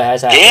gosh, what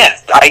has happened? Yeah,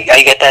 I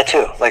get that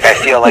too. Like, I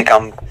feel like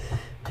I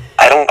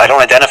don't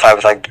identify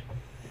with, like,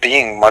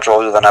 being much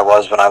older than I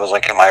was when I was,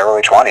 like, in my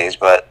early 20s,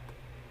 but,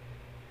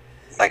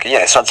 like,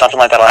 yeah, something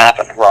like that'll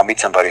happen where I'll meet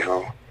somebody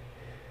who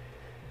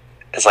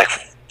is, like,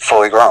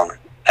 fully grown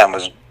and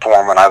was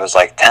born when I was,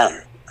 like,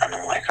 10. And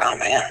I'm like, oh,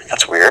 man,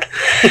 that's weird.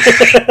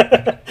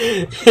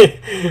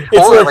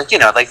 Or, like, you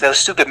know, like those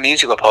stupid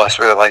musical posts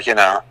where, like, you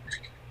know,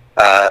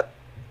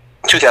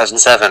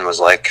 2007 was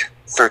like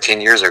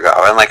 13 years ago,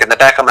 and like in the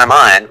back of my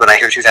mind, when I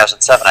hear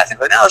 2007, I think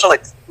like, no, it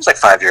was like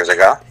 5 years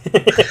ago,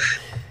 and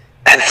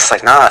it's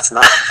like, no, it's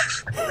not.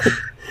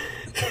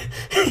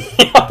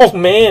 Oh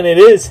man, it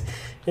is.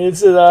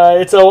 It's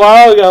a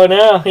while ago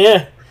now.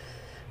 Yeah.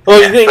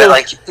 Well, Yeah, but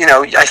like, you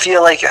know, I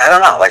feel like, I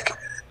don't know, like,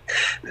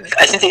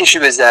 I think the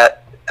issue is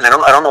that, and I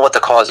don't know what the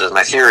cause is.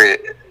 My theory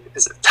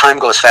is that time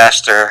goes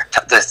faster.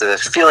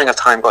 The feeling of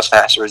time goes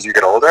faster as you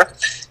get older,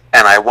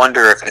 and I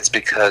wonder if it's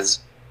because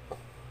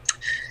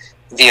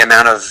the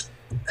amount of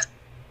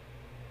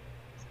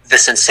the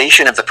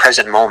sensation of the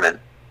present moment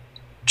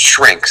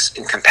shrinks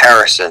in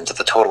comparison to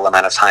the total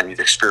amount of time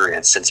you've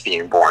experienced since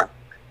being born.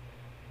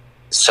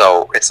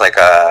 So it's like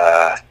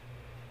a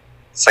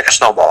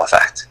snowball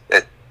effect.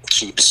 It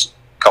keeps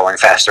going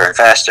faster and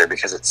faster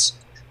because it's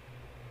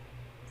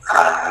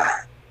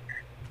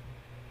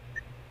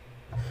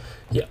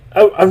yeah,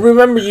 I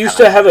remember you used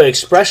to have an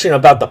expression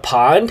about the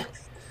pond.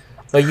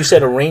 Like you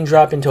said, a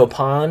raindrop into a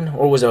pond,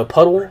 or was it a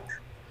puddle?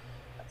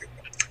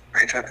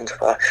 raindrop into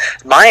water.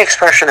 My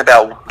expression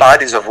about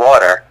bodies of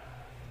water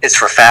is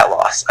for fat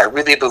loss. I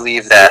really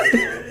believe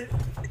that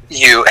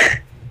you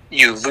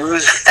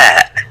lose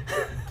fat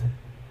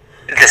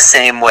the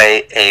same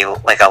way a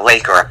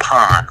lake or a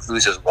pond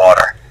loses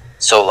water.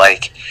 So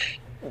like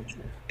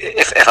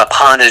if a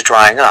pond is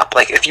drying up,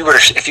 like if you were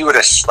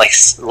to like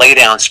lay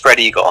down spread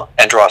eagle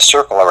and draw a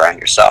circle around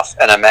yourself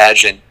and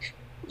imagine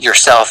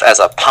yourself as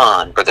a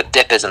pond where the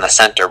dip is in the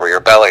center where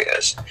your belly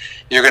is,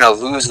 you're going to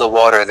lose the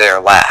water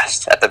there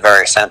last at the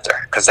very center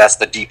because that's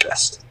the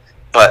deepest.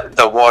 But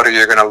the water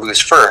you're going to lose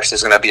first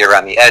is going to be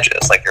around the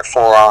edges, like your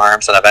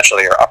forearms and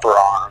eventually your upper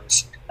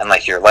arms and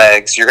like your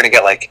legs. You're going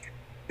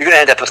to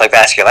end up with like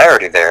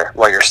vascularity there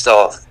while you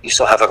still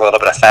have like a little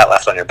bit of fat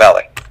left on your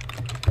belly.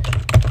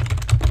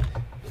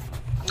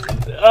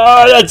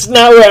 Oh, that's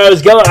not where I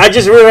was going. I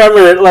just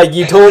remember, like,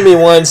 you told me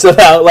once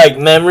about, like,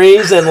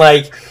 memories and,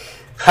 like,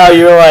 how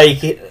you're,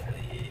 like,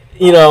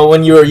 you know,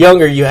 when you were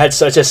younger, you had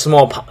such a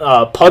small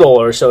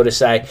puddle, or so to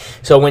say.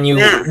 So when you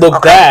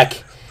look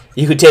back,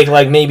 you could take,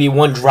 like, maybe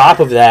one drop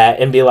of that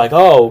and be like,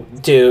 oh,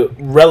 to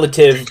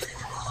relative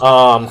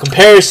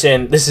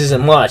comparison, this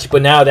isn't much.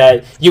 But now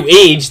that you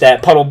age,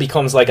 that puddle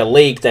becomes like a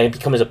lake, then it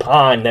becomes a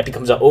pond, that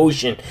becomes an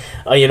ocean.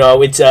 You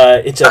know, it's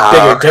a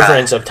bigger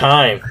difference of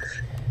time.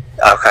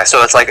 Okay,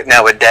 so it's like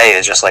now a day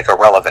is just like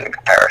irrelevant in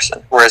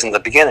comparison. Whereas in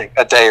the beginning,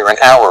 a day or an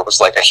hour was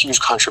like a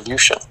huge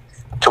contribution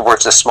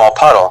towards a small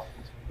puddle.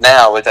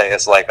 Now a day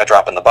is like a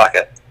drop in the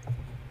bucket.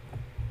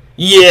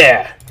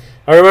 Yeah.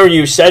 I remember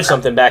you said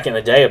something back in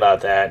the day about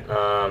that.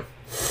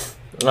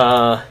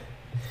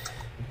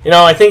 You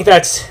know, I think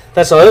that's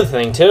another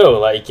thing too.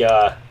 Like,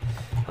 I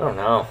don't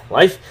know.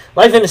 Life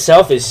in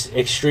itself is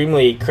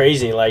extremely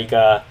crazy. Like,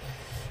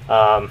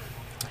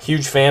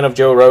 huge fan of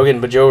Joe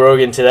Rogan, but Joe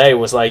Rogan today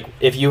was like,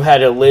 if you had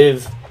to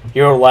live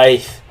your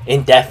life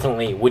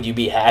indefinitely, would you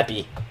be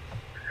happy?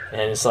 And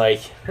it's like,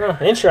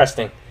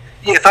 interesting.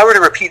 Yeah, if I were to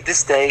repeat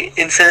this day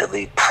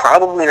infinitely,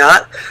 probably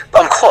not,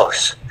 but I'm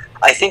close.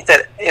 I think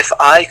that if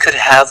I could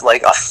have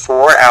like a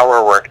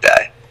 4-hour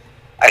workday,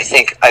 I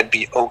think I'd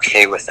be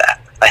okay with that.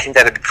 I think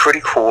that'd be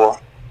pretty cool,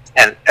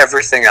 and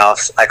everything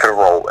else I could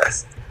roll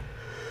with,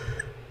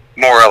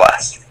 more or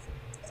less.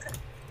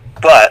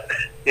 But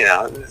you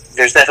know,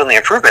 there's definitely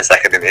improvements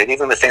that could be made.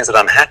 Even the things that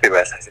I'm happy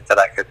with, I think that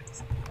I could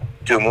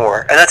do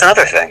more. And that's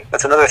another thing.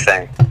 That's another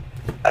thing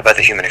about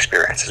the human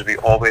experience, is we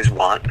always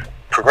want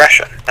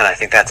progression. And I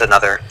think that's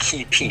another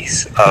key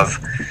piece of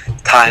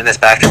tying this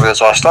back to where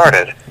this all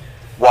started.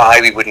 Why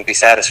we wouldn't be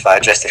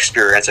satisfied just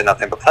experiencing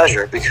nothing but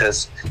pleasure,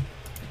 because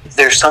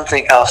there's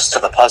something else to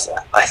the puzzle.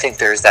 I think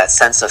there's that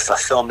sense of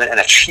fulfillment and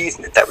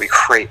achievement that we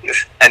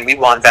crave. And we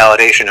want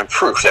validation and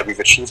proof that we've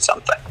achieved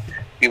something.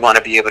 We want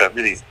to be able to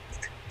really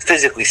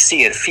physically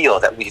see and feel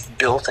that we've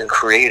built and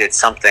created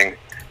something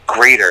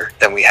greater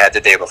than we had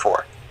the day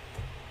before.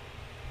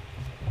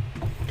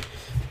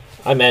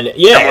 I mean,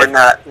 yeah. And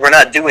we're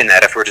not doing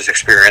that if we're just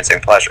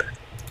experiencing pleasure.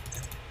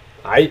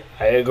 I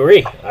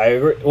agree.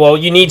 Well,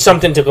 you need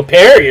something to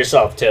compare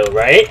yourself to,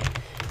 right?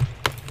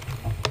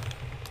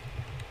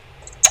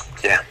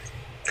 Yeah.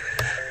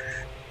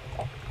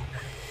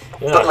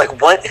 But like,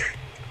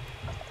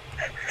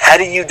 how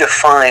do you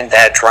define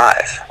that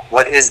drive?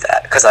 What is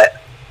that? Because I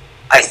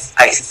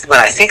when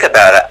I think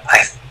about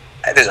it,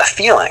 there's a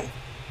feeling,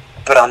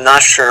 but I'm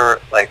not sure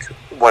like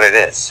what it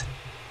is.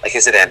 Like,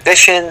 is it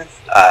ambition?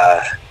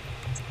 I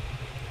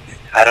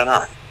don't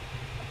know.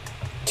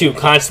 To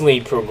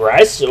constantly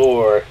progress,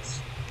 or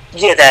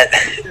yeah, that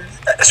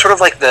sort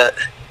of like the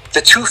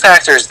two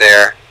factors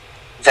there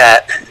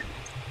that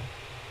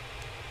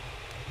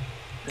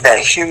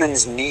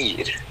humans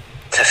need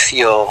to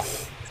feel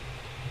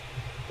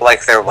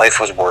like their life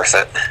was worth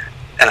it,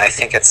 and I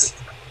think it's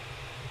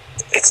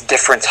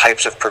different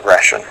types of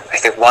progression. I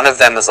think one of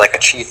them is like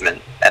achievement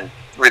and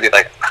really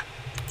like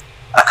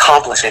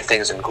accomplishing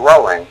things and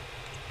growing,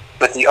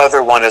 but the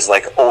other one is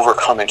like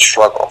overcoming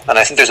struggle. And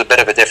I think there's a bit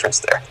of a difference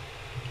there.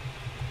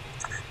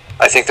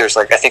 I think it's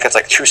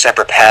like two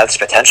separate paths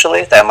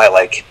potentially that might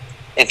like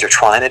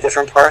intertwine at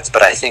different parts,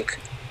 but I think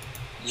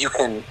you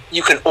can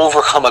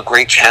overcome a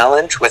great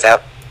challenge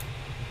without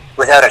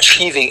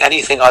achieving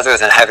anything other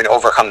than having to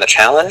overcome the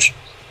challenge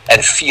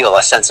and feel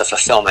a sense of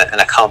fulfillment and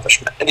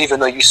accomplishment. And even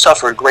though you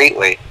suffered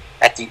greatly,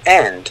 at the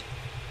end,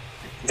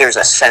 there's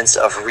a sense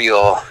of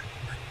real,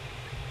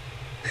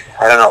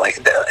 I don't know,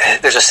 like,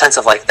 there's a sense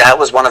of, like, that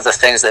was one of the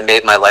things that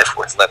made my life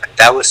worth living.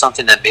 That was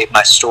something that made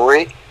my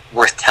story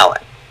worth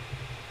telling.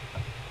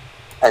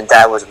 And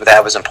that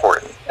was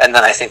important. And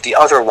then I think the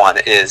other one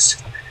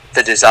is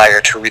the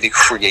desire to really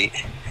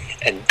create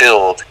and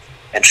build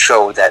and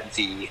show that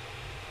the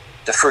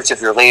fruits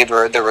of your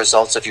labor, the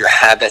results of your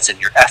habits and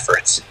your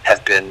efforts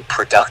have been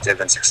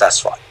productive and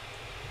successful.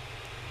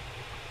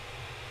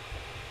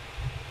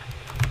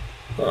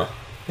 Huh.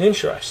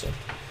 Interesting.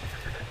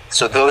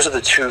 So those are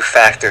the two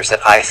factors that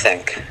I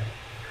think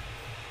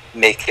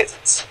make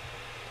it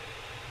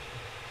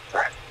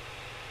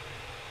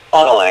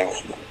unwilling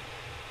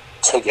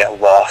to get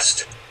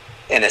lost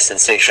in a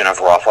sensation of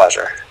raw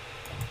pleasure.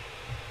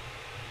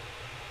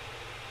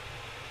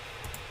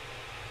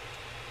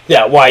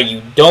 Yeah, why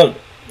you don't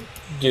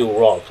do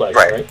raw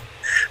pleasure,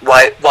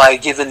 right? Why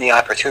given the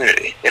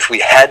opportunity, if we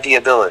had the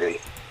ability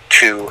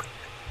to,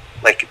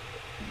 like,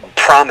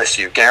 promise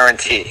you,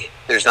 guarantee,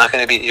 there's not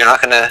going to be,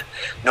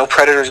 no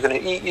predator's going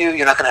to eat you,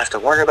 you're not going to have to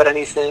worry about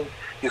anything,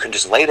 you can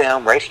just lay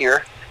down right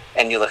here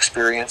and you'll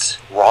experience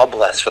raw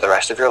bliss for the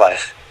rest of your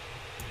life.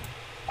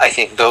 I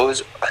think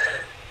those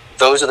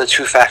are the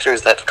two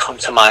factors that come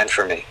to mind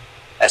for me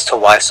as to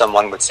why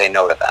someone would say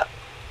no to that.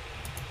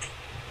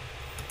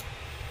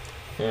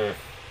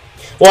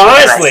 Well,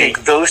 honestly, and I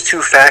think those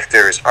two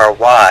factors are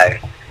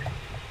why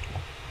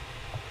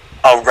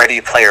a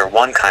Ready Player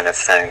One kind of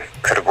thing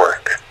could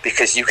work,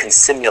 because you can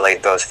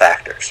simulate those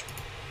factors.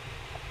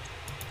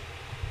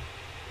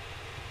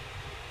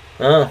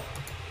 Oh,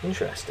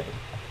 interesting.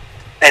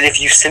 And if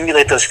you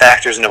simulate those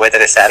factors in a way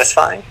that is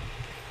satisfying,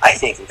 I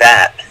think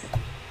that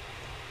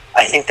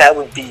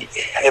would be,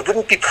 it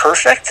wouldn't be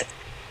perfect,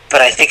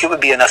 but I think it would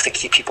be enough to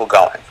keep people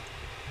going.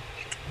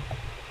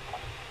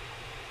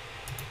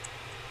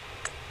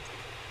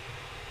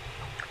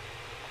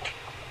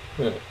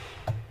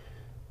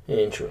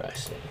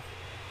 Interesting.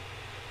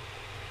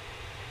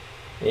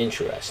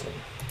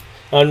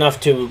 Enough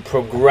to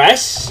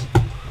progress?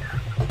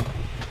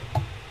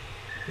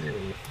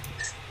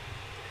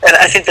 And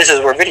I think this is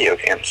where video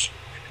games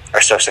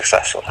are so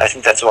successful. I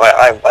think that's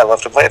why I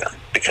love to play them,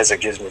 because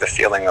it gives me the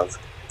feeling of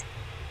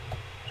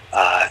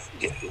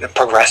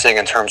progressing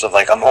in terms of,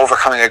 like, I'm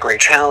overcoming a great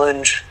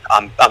challenge,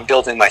 I'm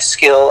building my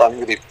skill, I'm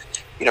really,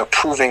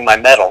 proving my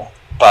mettle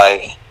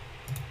by,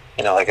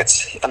 like,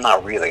 I'm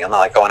not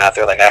like going out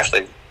there, like,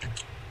 actually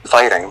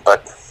fighting,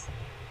 but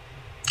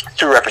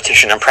through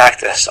repetition and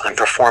practice, I'm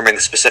performing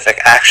the specific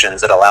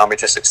actions that allow me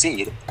to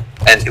succeed.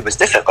 And it was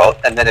difficult,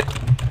 and then it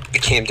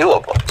became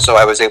doable. So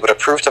I was able to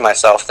prove to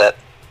myself that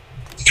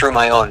through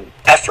my own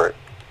effort,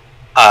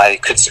 I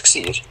could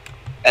succeed.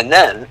 And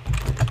then,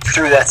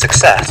 through that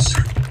success,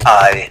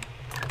 I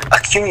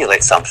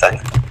accumulate something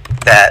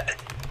that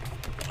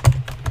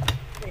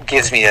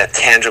gives me a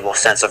tangible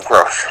sense of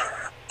growth,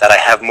 that I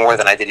have more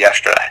than I did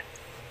yesterday.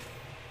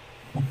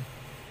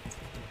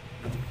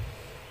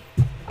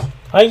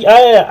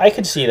 I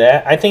could see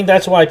that. I think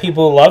that's why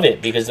people love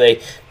it, because they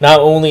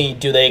not only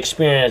do they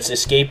experience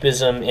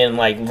escapism in,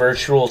 like,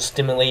 virtual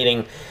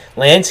stimulating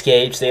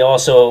landscapes, they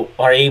also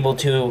are able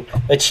to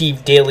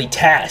achieve daily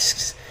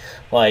tasks,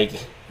 like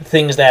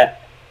things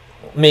that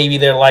maybe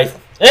their life,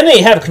 and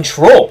they have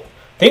control.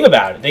 Think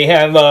about it. They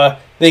have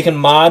they can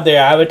mod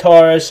their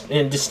avatars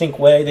in a distinct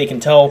way. They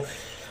can tell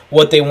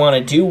what they want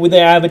to do with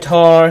their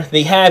avatar.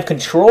 They have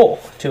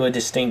control to a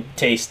distinct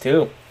taste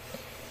too.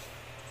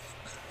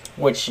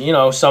 Which,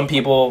 some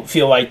people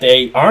feel like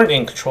they aren't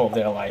in control of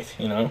their life,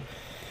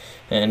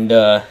 And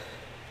I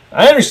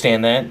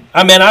understand that.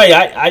 I mean,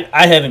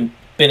 I haven't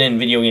been in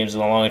video games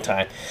in a long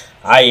time.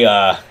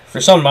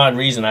 For some odd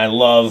reason, I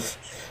love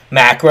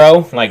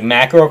macro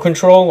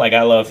control. Like,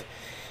 I love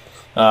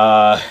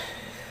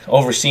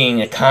overseeing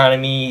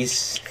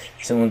economies,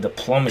 civil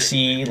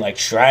diplomacy, like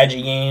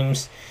strategy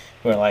games,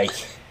 where, like,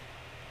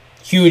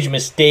 huge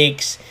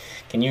mistakes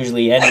can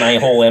usually end my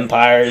whole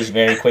empires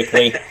very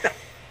quickly.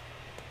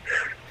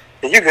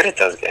 You're good at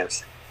those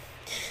games.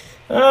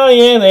 Oh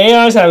yeah, the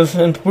AIs have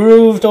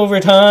improved over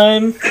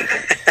time.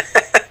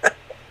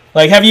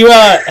 Like, have you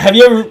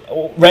ever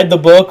read the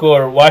book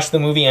or watched the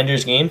movie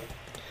Ender's Game?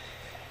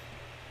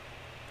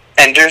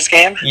 Ender's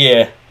Game?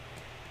 Yeah.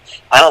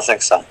 I don't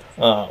think so.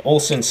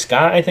 Olson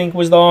Scott, I think,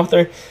 was the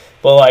author.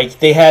 But, like,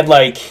 they had,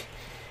 like,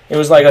 it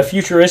was like a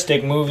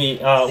futuristic movie.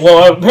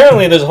 Well,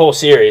 apparently there's a whole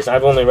series.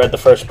 I've only read the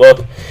first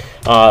book.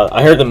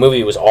 I heard the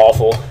movie was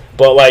awful.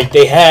 But, like,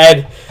 they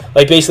had,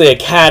 like, basically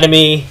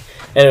academy,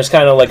 and it was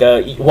kind of like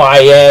a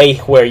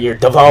YA where you're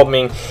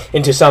developing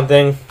into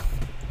something.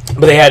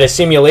 But they had a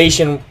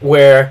simulation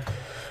where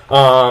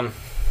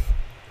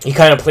you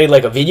kind of played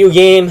like a video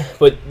game,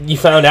 but you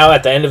found out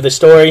at the end of the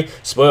story,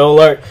 spoiler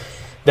alert,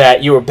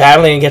 that you were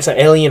battling against an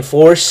alien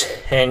force,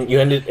 and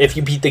if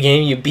you beat the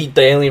game, you beat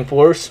the alien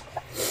force.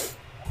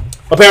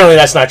 apparently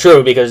that's not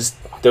true because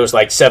there was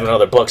like 7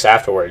 other books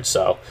afterwards.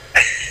 So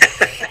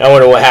I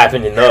wonder what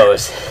happened in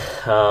those.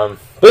 But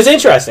it's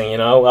interesting, you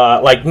know,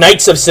 like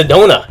Knights of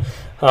Sedona.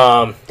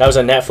 That was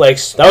on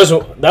Netflix.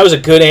 That was a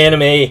good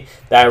anime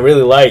that I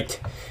really liked.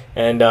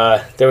 And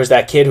there was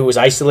that kid who was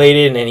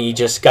isolated, and he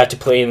just got to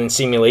play in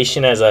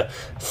simulation as a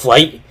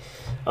flight,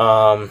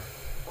 a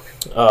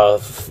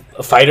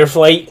fighter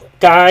flight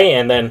guy.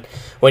 And then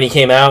when he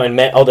came out and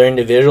met other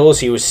individuals,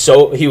 he was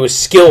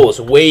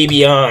skills way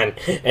beyond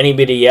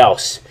anybody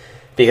else,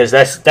 because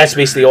that's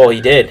basically all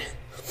he did.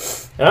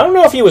 And I don't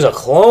know if he was a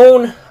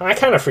clone. I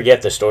kind of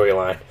forget the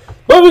storyline,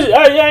 but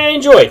I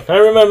enjoyed. I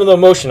remember the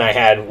emotion I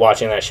had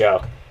watching that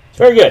show. It's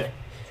very good.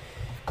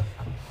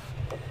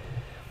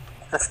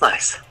 That's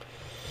nice.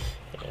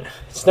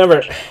 It's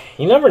never,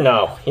 you never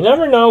know. You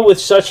never know with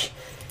such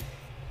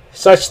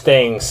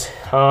things.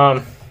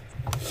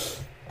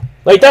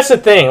 Like, that's the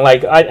thing.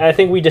 Like, I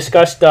think we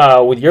discussed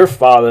with your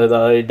father the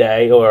other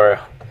day, or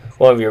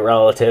one of your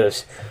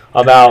relatives,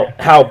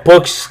 about how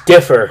books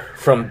differ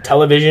from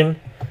television,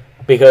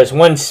 because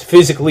one's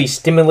physically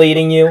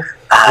stimulating you,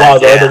 while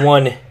the other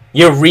one,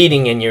 you're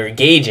reading and you're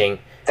engaging.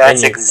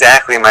 That's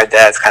exactly my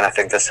dad's kind of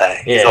thing to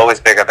say. Yeah. He's always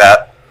big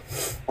about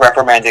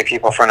reprimanding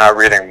people for not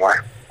reading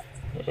more.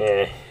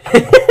 Yeah.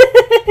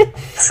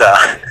 So,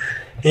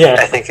 yeah.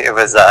 I think it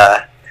was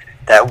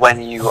that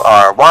when you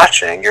are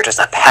watching, you're just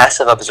a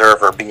passive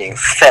observer being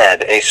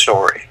fed a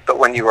story. But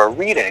when you are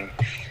reading,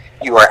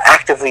 you are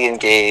actively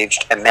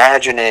engaged,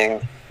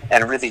 imagining,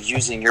 and really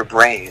using your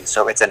brain.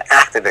 So it's an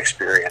active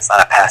experience,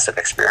 not a passive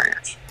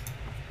experience.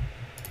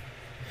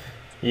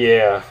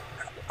 Yeah.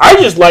 I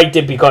just liked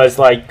it because,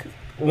 like,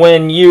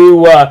 when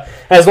you,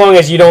 as long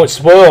as you don't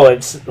spoil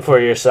it for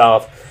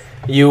yourself,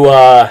 you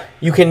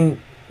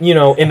can, you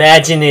know,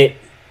 imagine it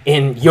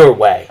in your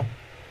way.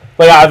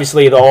 Like,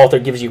 obviously, the author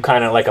gives you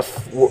kind of like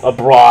a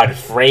broad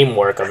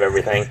framework of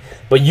everything,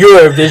 but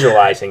you're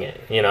visualizing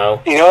it, you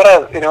know? You know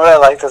what I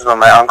liked is when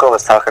my uncle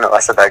was talking to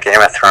us about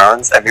Game of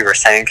Thrones, and we were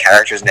saying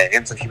characters'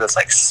 names, and he was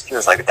like,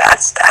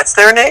 that's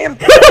their name?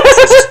 He's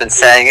just been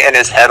saying it in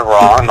his head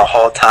wrong the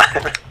whole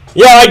time.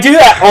 Yeah, I do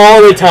that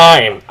all the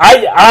time.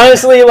 I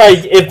honestly,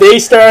 like, if they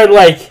start,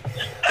 like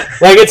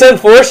it's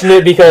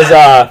unfortunate because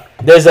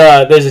there's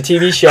a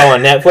TV show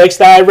on Netflix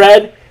that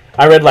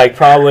I read like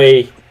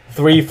probably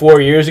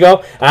 3-4 years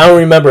ago. I don't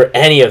remember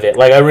any of it.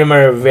 Like, I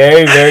remember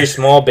very, very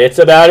small bits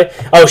about it.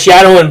 Oh,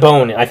 Shadow and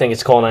Bone, I think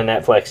it's called on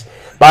Netflix.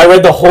 But I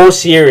read the whole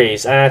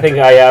series, and I think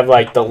I have,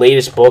 like, the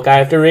latest book I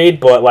have to read.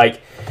 But, like,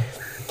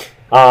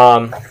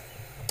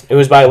 it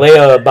was by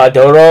Leia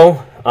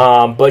Badoro.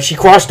 But she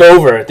crossed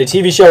over. The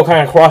TV show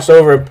kind of crossed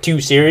over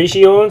 2 series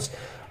she owns.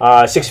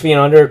 6 Feet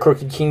Under,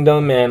 Crooked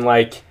Kingdom, and,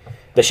 like,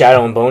 the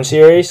Shadow and Bone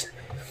series.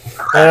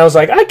 And I was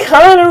like, I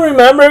kind of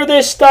remember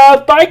this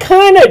stuff, but I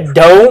kind of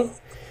don't.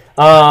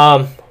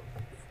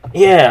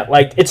 Yeah,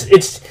 like,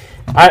 because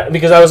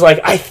I was like,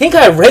 I think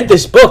I read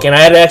this book, and I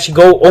had to actually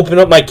go open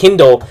up my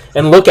Kindle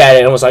and look at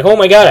it, and was like, oh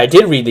my god, I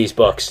did read these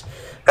books.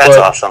 That's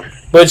awesome.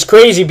 But it's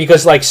crazy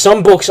because, like,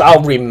 some books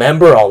I'll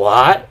remember a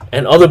lot,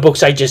 and other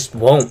books I just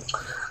won't.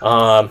 Yeah,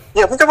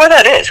 I wonder why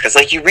that is, because,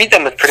 like, you read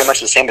them with pretty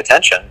much the same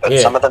attention, but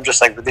some of them just,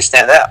 like, really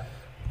stand out.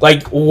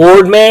 Like,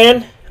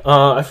 Wardman,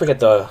 I forget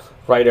the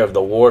writer of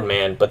the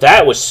Wardman, but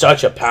that was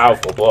such a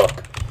powerful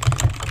book.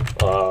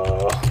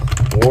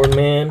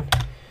 Wardman.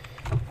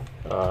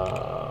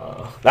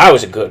 That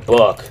was a good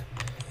book.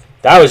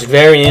 That was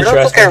very interesting.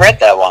 I don't think I read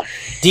that one.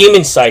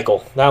 Demon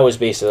Cycle. That was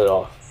basically it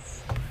all.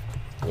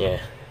 Yeah.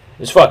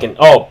 It's fucking...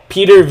 Oh,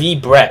 Peter V.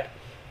 Brett.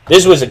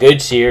 This was a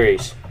good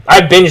series.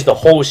 I binged the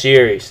whole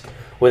series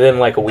within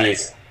like a week.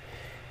 Nice.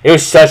 It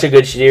was such a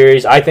good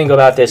series. I think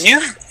about this.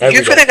 You've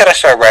really got to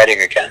start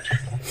writing again.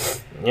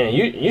 Yeah,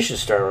 you should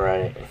start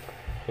writing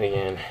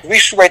again. We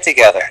should write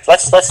together.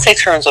 Let's take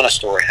turns on a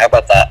story. How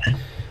about that?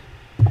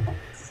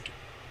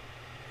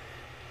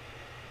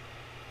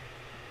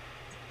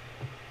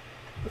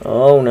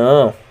 Oh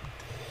no.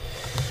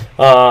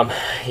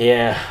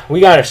 Yeah, we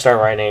gotta start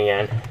writing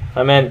again.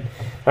 I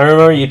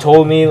remember you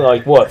told me,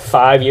 like, what,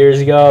 5 years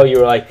ago, you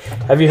were like,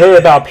 have you heard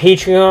about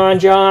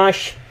Patreon,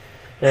 Josh?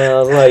 And I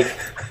was like,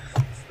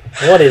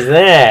 what is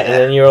that? And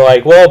then you were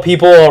like, well,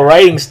 people are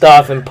writing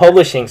stuff and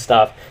publishing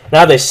stuff.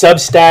 Now there's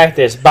Substack,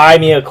 there's Buy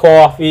Me a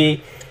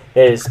Coffee,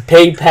 there's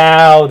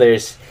PayPal,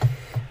 there's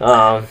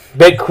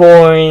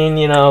Bitcoin,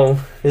 you know.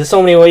 There's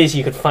so many ways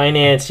you could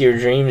finance your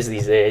dreams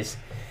these days.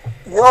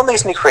 You know what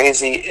makes me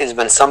crazy is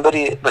when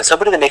somebody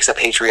that makes a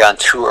Patreon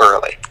too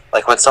early.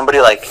 Like, when somebody,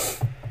 like,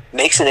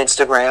 makes an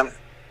Instagram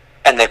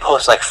and they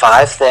post, like,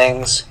 5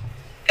 things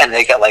and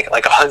they get, like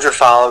 100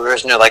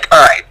 followers, and they're like, all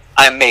right,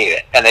 I made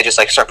it. And they just,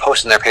 like, start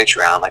posting their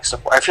Patreon, like,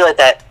 support. I feel like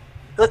that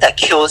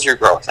kills your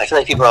growth. I feel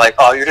like people are like,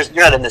 oh, you're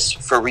not in this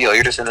for real.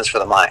 You're just in this for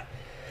the money.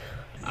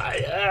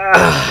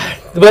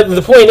 But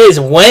the point is,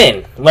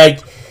 when? Like,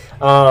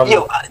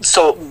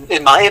 so,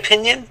 in my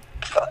opinion,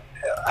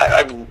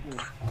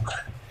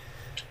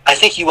 I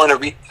think you want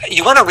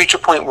to reach a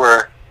point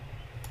where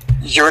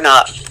you're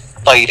not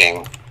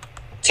fighting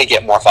to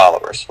get more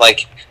followers.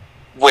 Like,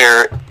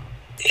 where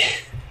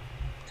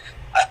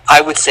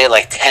I would say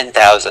like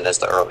 10,000 is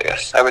the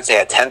earliest. I would say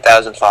at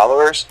 10,000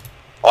 followers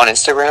on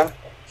Instagram,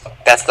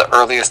 that's the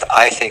earliest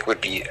I think would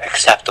be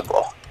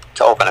acceptable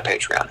to open a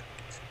Patreon.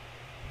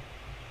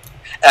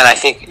 And I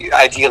think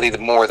ideally the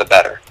more the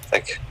better.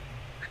 Like,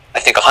 I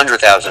think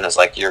 100,000 is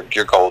like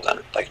you're golden.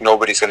 Like,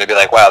 nobody's going to be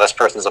like, wow, this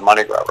person's a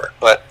money grubber.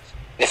 But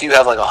if you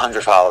have like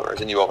 100 followers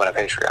and you open a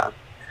Patreon,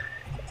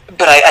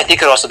 but I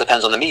think it also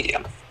depends on the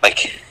medium.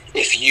 Like,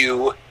 if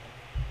you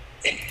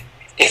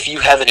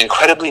have an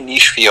incredibly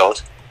niche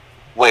field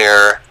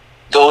where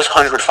those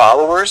 100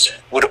 followers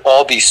would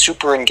all be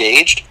super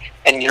engaged,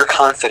 and you're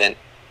confident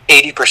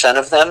 80%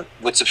 of them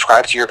would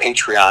subscribe to your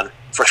Patreon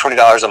for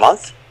 $20 a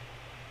month,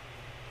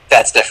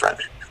 that's different.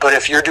 But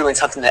if you're doing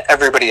something that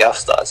everybody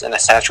else does in a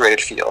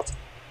saturated field,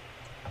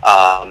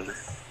 I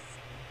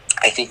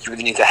think you would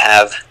need to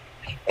have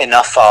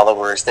enough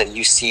followers that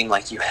you seem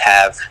like you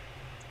have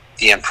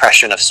the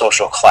impression of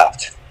social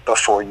clout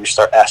before you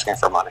start asking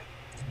for money.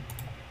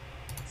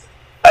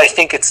 I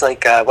think it's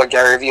like what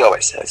Gary Vee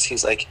always says.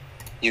 He's like,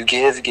 you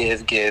give,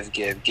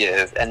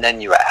 and then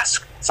you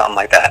ask. Something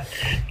like that.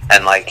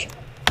 And like,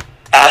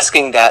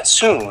 asking that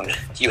soon,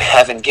 you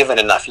haven't given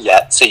enough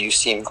yet, so you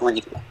seem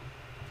greedy.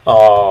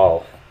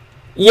 Oh.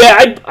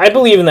 Yeah, I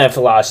believe in that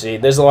philosophy.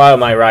 There's a lot of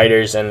my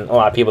writers and a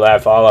lot of people that I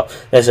follow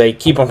that say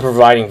keep on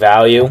providing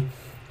value,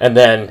 and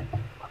then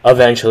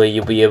eventually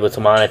you'll be able to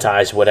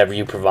monetize whatever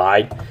you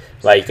provide.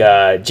 Like,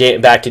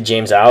 back to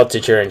James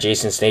Altucher and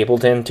Jason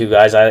Stapleton, two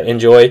guys I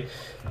enjoy.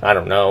 I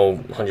don't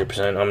know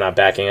 100%. I'm not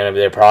backing any of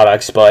their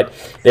products, but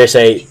they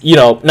say,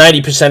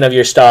 90% of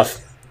your stuff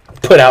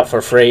put out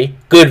for free,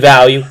 good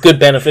value, good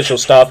beneficial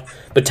stuff,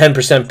 but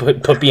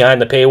 10% put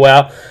behind the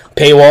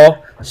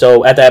paywall.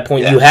 So at that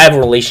point, you have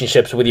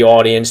relationships with your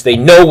audience. They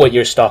know what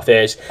your stuff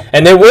is,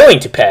 and they're willing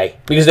to pay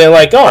because they're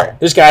like, oh,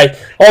 this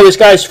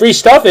guy's free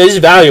stuff is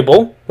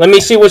valuable. Let me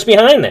see what's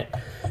behind it.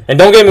 And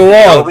don't get me wrong.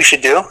 You know what we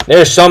should do?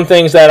 There's some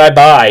things that I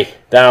buy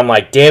that I'm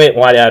like, damn it,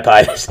 why did I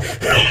buy this?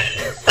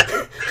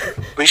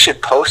 We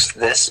should post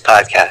this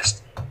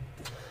podcast.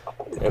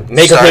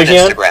 Make a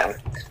Patreon? Instagram.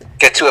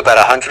 Get to about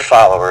 100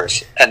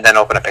 followers, and then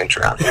open a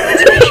Patreon.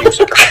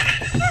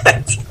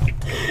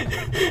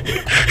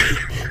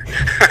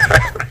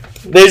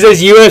 There's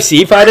this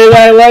UFC fighter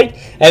that I like,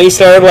 and he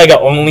started like an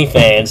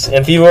OnlyFans,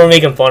 and people were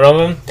making fun of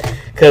him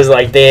because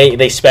like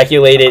they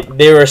speculated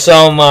there were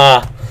some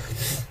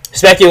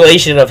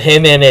speculation of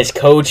him and his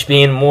coach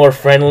being more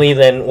friendly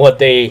than what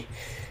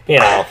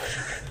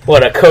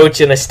what a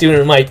coach and a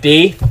student might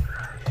be,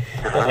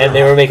 and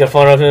they were making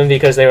fun of him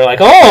because they were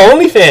like, oh,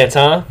 OnlyFans,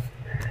 huh?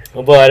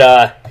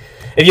 But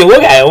if you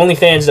look at it,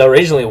 OnlyFans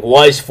originally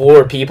was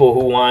for people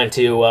who wanted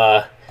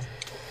to.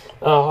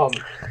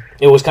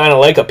 It was kind of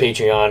like a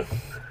Patreon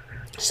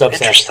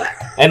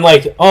Substack. And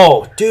like,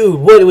 oh, dude,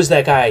 what was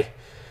that guy?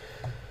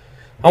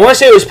 I want to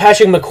say it was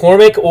Patrick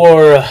McCormick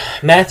or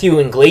Matthew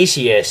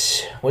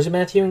Iglesias. Was it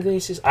Matthew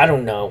Iglesias? I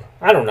don't know.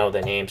 I don't know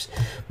the names.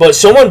 But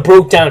someone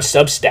broke down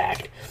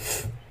Substack.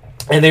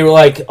 And they were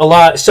like,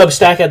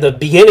 Substack at the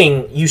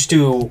beginning used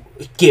to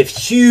give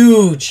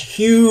huge,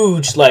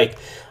 like,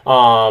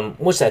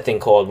 what's that thing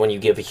called when you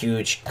give a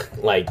huge,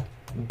 like,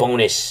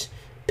 bonus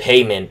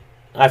payment?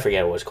 I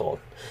forget what it's called.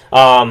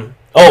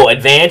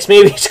 Advance,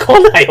 maybe it's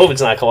called? I hope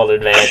it's not called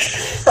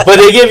Advance. But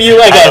they give you,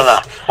 like,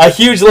 a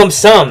huge lump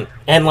sum.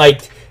 And,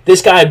 like,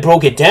 this guy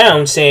broke it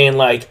down saying,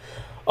 like,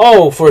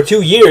 oh, for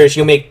 2 years,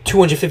 you'll make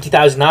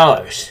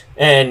 $250,000.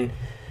 And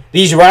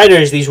these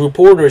writers, these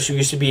reporters who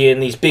used to be in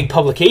these big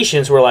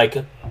publications were like,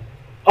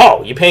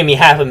 oh, you pay me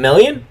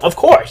 $500,000? Of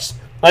course.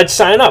 Let's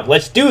sign up.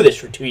 Let's do this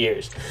for 2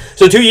 years.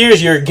 So 2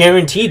 years, you're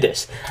guaranteed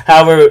this.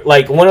 However,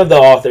 like, one of the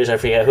authors, I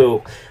forget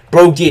who,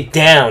 broke it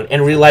down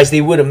and realized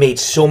they would have made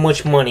so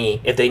much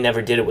money if they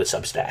never did it with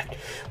Substack.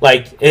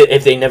 Like,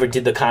 if they never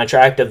did the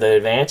contract of the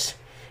advance.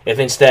 If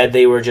instead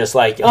they were just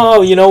like,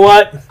 oh, you know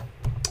what?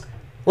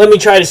 Let me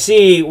try to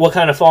see what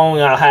kind of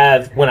following I'll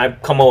have when I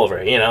come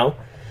over,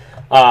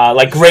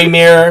 Like Gray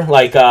Mirror,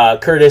 like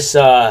Curtis,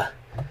 damn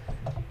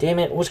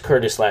it, what's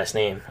Curtis' last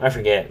name? I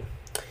forget.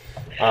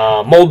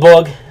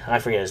 Moldbug, I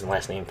forget his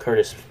last name.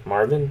 Curtis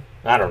Marvin?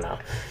 I don't know.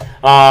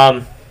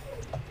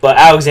 But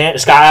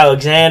Scott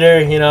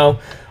Alexander,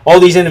 all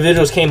these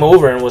individuals came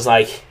over and was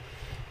like,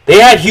 they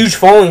had huge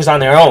followings on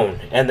their own,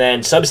 and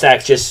then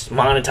Substack just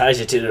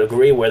monetized it to the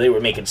degree where they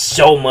were making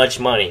so much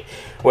money,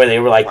 where they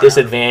were like, this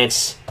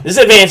advance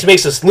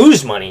makes us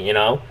lose money,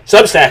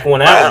 Substack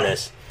went out on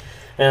this.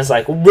 And it's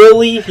like,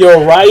 really?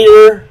 You're a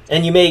writer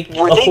and you make $4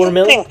 million? Were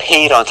they getting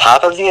paid on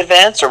top of the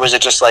advance, or was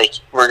it just like,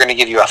 we're going to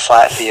give you a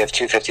flat fee of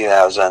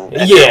 $250,000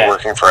 and you're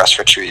working for us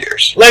for 2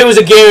 years? Like, it was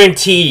a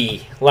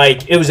guarantee.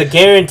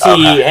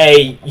 Okay.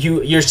 Hey,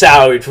 you're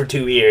salaried for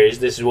 2 years.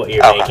 This is what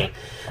you're making.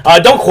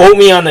 Don't quote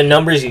me on the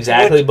numbers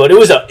exactly, but it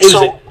was a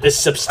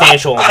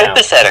substantial amount.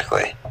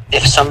 Hypothetically,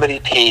 if somebody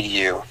paid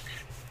you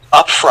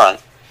up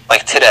front,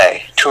 like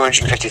today,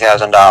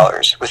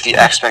 $250,000 with the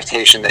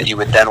expectation that you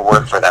would then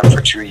work for them for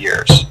 2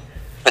 years,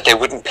 but they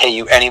wouldn't pay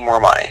you any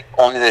more money,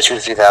 only the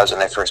 $250,000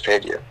 they first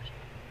paid you.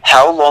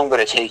 How long would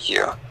it take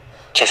you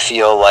to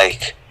feel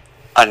like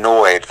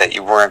annoyed that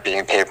you weren't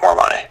being paid more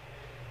money?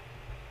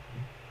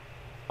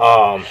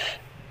 I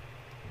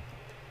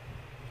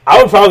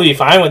would probably be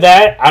fine with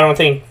that. I don't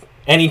think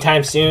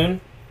anytime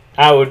soon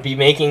I would be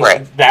making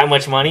that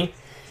much money.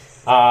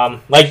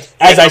 Like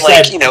as I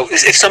said,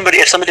 if somebody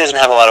doesn't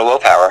have a lot of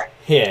willpower,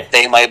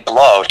 they might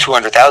blow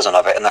 200,000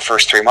 of it in the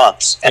first 3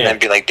 months, and then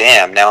be like,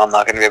 "Damn, now I'm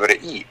not going to be able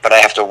to eat, but I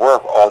have to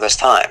work all this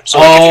time." So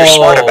if you're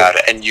smart about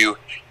it and you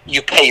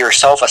pay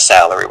yourself a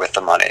salary with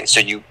the money, so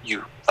you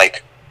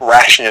like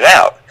ration it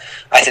out,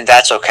 I think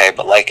that's okay.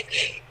 But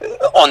like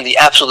on the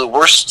absolute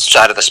worst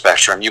side of the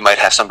spectrum, you might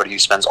have somebody who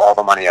spends all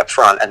the money up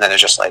front, and then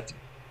it's just like,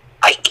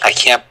 I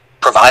can't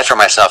provide for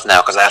myself now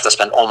because I have to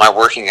spend all my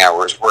working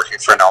hours working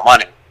for no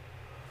money.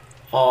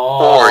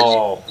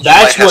 Or you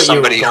might have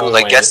somebody who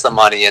like gets the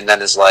money and then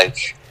is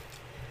like,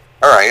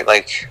 all right,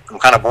 like I'm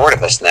kind of bored of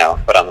this now,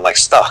 but I'm like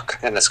stuck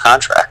in this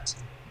contract.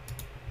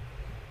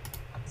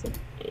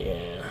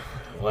 Yeah.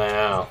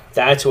 Wow.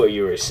 That's what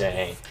you were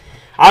saying.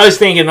 I was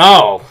thinking,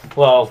 oh,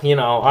 well,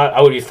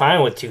 I would be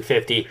fine with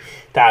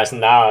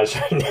 $250,000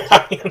 right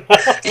now.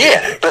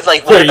 Yeah, but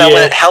like,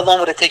 how long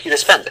would it take you to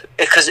spend it?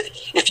 Because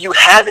if you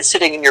have it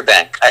sitting in your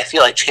bank, I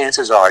feel like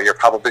chances are you're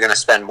probably going to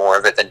spend more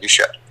of it than you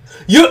should.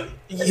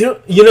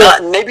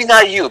 Maybe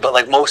not you, but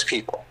like most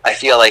people, I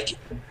feel like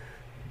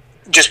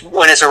just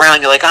when it's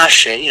around, you're like, ah,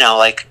 shit,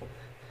 like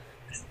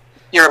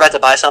you're about to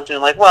buy something,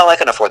 you're like, well, I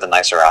can afford the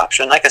nicer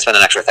option. I can spend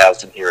an extra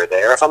 $1,000 here or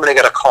there. If I'm going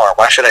to get a car,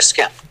 why should I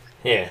skimp?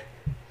 Yeah.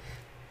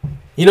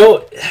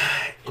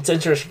 It's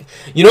interesting.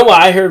 You know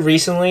what I heard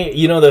recently?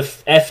 The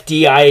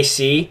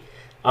FDIC,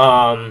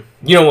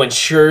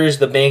 insures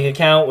the bank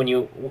account when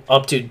you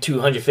up to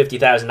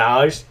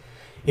 $250,000.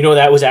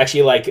 That was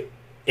actually like,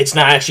 it's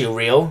not actually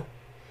real.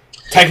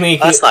 Technically,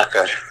 that's not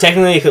good.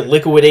 Technically, it could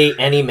liquidate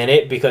any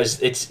minute because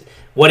it's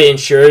what it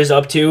insures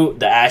up to.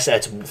 The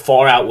assets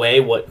far outweigh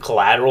what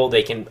collateral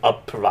they can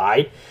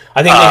provide.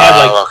 I think they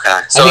have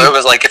okay. So it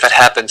was like if it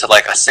happened to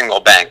like a single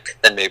bank,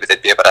 then maybe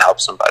they'd be able to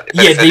help somebody.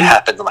 But if it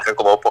happened to like a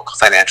global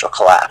financial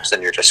collapse,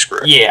 then you're just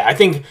screwed. Yeah, I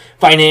think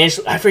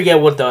financial. I forget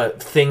what the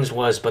things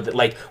was, but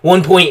like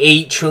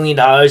 $1.8 trillion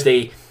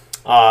they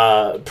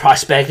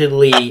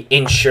prospectively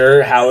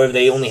insure. However,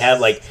 they only have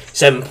like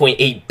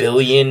 7.8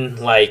 billion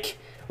like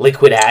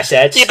liquid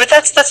assets. Yeah, but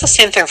that's the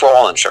same thing for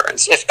all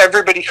insurance. If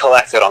everybody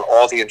collected on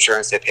all the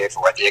insurance they paid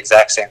for at the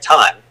exact same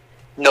time,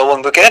 no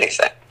one would get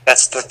anything.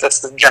 That's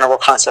the general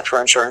concept for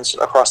insurance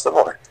across the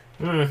board.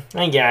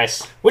 I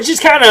guess. Which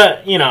is kind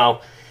of,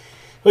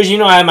 because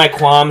I have my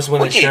qualms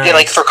with insurance. Yeah,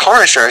 like for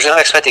car insurance, you're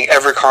not expecting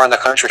every car in the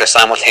country to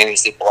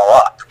simultaneously blow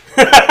up.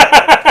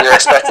 You're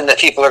expecting that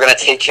people are going to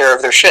take care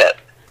of their shit.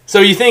 So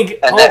you think...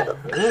 And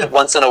then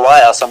once in a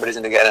while, somebody's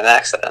going to get in an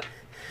accident.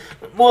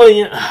 Well,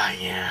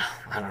 yeah,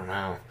 I don't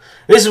know.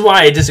 This is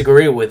why I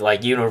disagree with,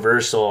 like,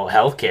 universal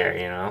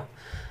healthcare,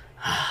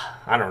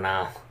 I don't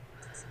know.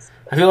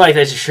 I feel like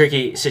that's a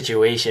tricky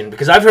situation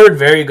because I've heard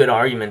very good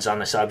arguments on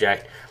the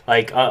subject.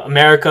 Like,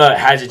 America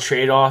has a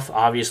trade-off,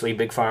 obviously,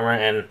 Big Pharma,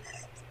 and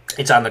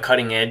it's on the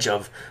cutting edge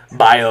of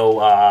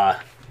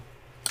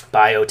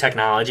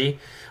biotechnology.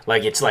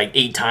 Like, it's like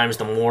 8 times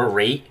the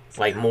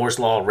Moore's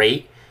Law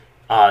rate.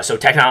 So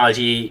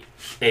technology,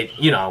 it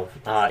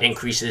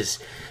increases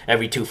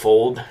every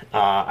twofold.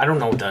 I don't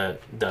know the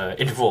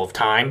interval of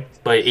time,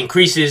 but it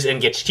increases and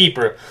gets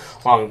cheaper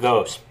along it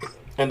goes.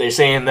 And they're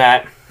saying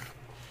that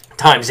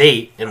times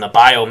 8 in the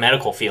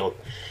biomedical field.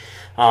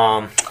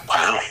 Wow.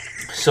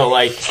 So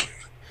like,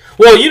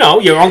 well,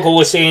 your uncle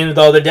was saying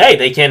the other day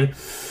they can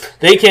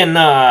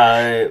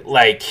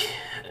like,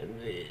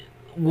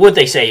 what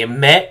they say,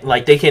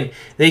 like they can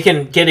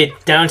get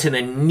it down to the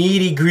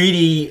nitty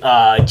gritty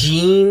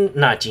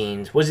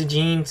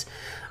genes,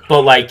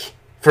 but like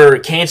for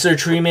cancer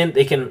treatment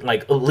they can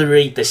like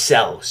obliterate the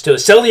cells to a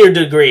cellular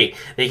degree.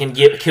 They can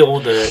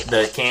kill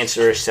the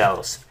cancerous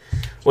cells,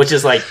 which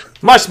is like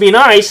must be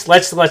nice.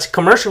 Let's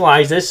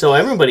commercialize this so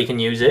everybody can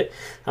use it.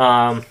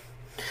 But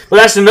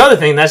that's another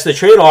thing. That's the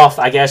trade-off,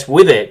 I guess,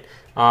 with it.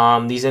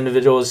 These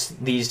individuals,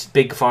 these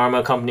big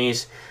pharma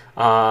companies.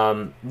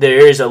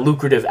 There is a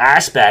lucrative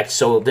aspect,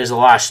 so there's a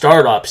lot of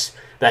startups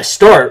that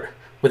start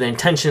with the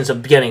intentions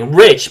of getting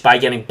rich by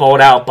getting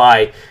bought out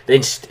by the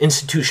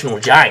institutional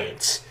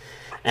giants,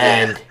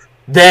 and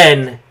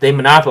then they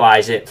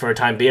monopolize it for a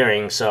time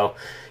being. So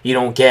you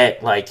don't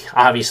get, like,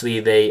 obviously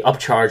they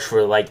upcharge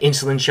for like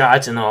insulin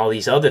shots and all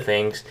these other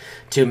things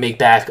to make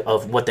back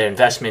of what their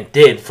investment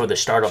did for the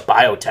startup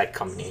biotech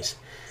companies.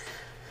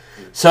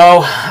 So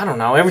I don't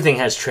know. Everything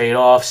has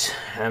trade-offs,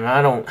 and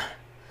I don't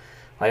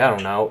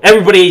know.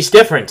 Everybody's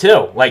different,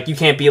 too. Like, you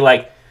can't be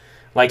like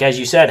as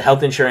you said,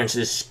 health insurance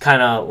is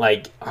kind of,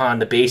 like, on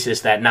the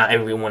basis that not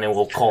everyone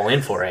will call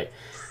in for it.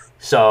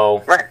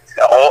 So... Right.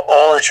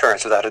 All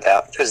insurance, without a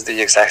doubt, is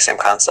the exact same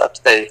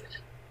concept. They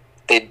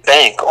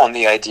bank on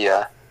the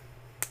idea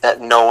that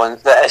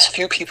that as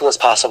few people as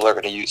possible are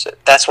going to use it.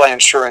 That's why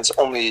insurance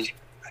only,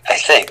 I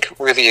think,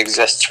 really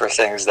exists for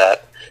things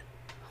that...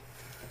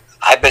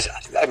 I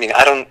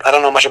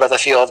don't know much about the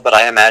field, but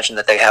I imagine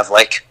that they have,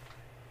 like,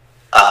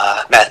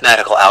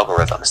 mathematical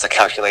algorithms to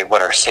calculate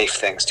what are safe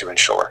things to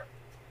insure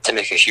to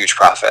make a huge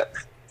profit.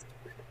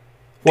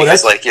 Well,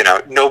 Because, like, you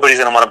know, nobody's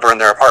going to want to burn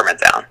their apartment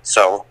down.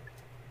 So,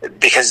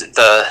 because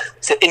the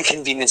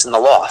inconvenience and the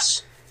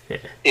loss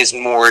is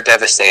more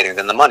devastating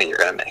than the money you're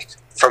going to make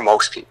for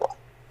most people.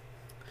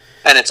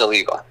 And it's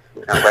illegal,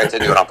 you know, right, to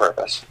do it on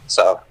purpose.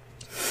 So,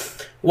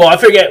 well, I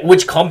forget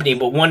which company,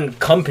 but one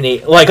company,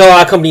 like a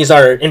lot of companies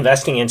are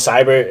investing in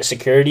cyber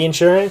security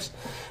insurance.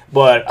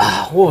 But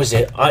what was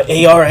it?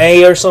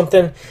 ARA or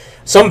something?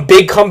 Some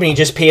big company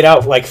just paid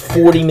out like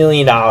 $40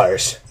 million.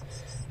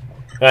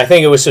 And I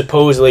think it was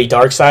supposedly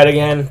DarkSide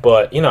again,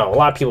 but, you know, a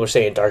lot of people are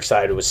saying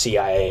DarkSide was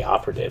CIA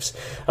operatives.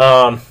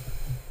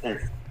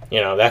 You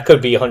know, that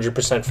could be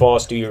 100%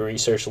 false. Do your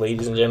research,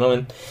 ladies and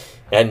gentlemen,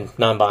 and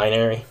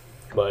non-binary.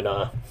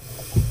 But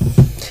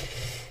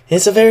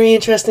it's a very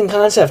interesting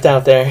concept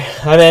out there.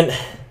 I mean,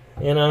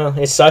 you know,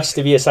 it sucks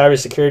to be a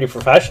cybersecurity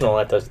professional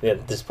at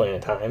this point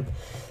in time.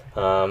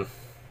 But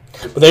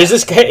there's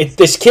this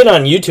kid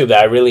on YouTube that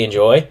I really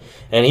enjoy,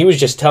 and he was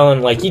just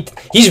telling, like,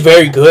 he's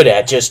very good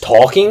at just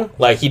talking.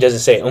 Like, he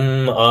doesn't say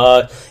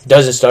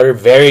doesn't stutter.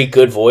 Very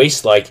good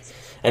voice, like,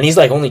 and he's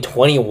like only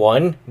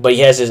 21, but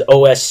he has his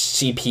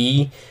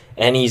OSCP,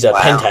 and he's a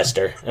pen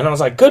tester. And I was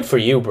like, good for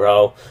you,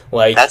 bro.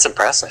 Like, that's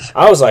impressive.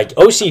 I was like,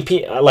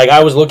 OCP, like,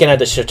 I was looking at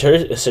the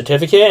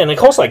certificate, and it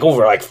costs like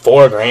over like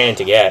 $4,000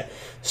 to get.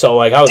 So,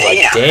 like, I was like,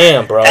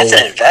 damn, bro. That's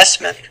an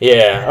investment.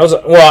 Yeah. I was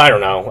like, well, I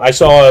don't know. I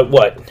saw,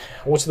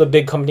 what's the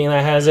big company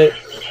that has it?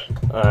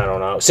 I don't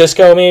know.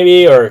 Cisco,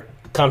 maybe? Or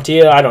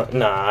CompTIA? I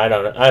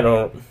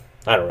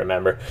don't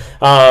remember.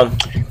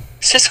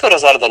 Cisco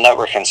does a lot of the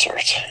networking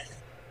certs.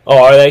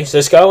 Oh, are they?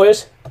 Cisco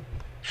is?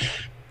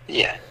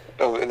 Yeah.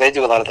 They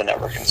do a lot of the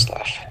networking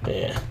stuff.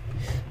 Yeah.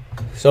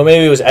 So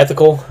maybe it was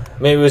ethical.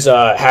 Maybe it was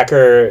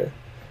hacker,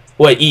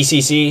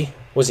 ECC?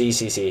 What's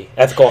ECC?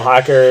 Ethical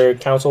Hacker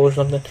Council or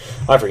something?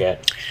 I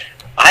forget.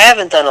 I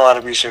haven't done a lot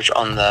of research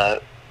on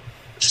the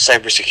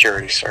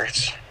cybersecurity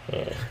certs.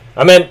 Yeah.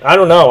 I mean, I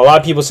don't know. A lot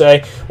of people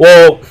say,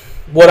 well,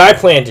 what I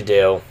plan to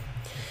do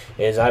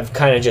is I've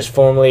kind of just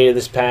formulated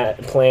this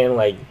plan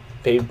like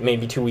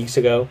maybe 2 weeks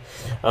ago,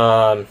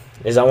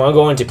 is I want to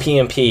go into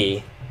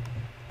PMP,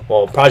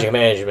 well, project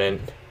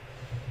management,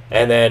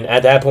 and then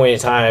at that point in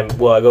time,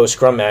 well, I go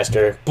Scrum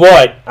Master,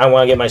 but I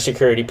want to get my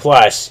Security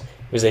Plus,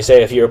 because they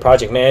say if you're a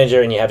project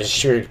manager and you have a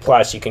Security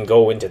Plus, you can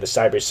go into the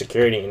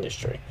cybersecurity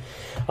industry.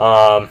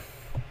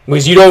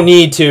 Because you don't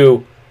need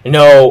to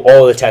know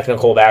all the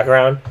technical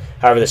background.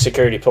 However, the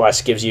Security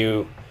Plus gives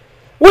you,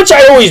 which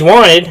I always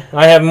wanted.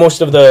 I have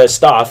most of the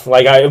stuff.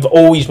 Like, I've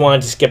always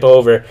wanted to skip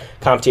over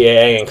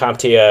CompTIA and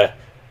CompTIA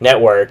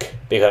Network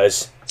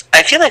because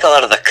I feel like a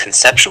lot of the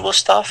conceptual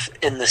stuff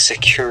in the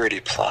Security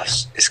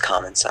Plus is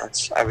common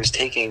sense. I was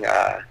taking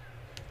a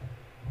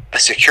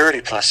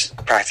Security Plus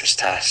practice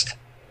test,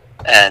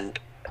 and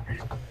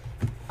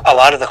a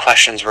lot of the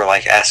questions were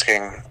like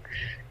asking,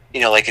 you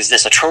know, like, is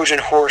this a Trojan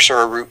horse or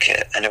a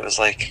rootkit? And it was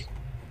like,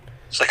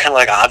 it's like kind of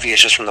like obvious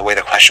just from the way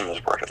the question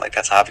was worded. Like,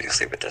 that's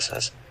obviously what this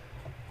is.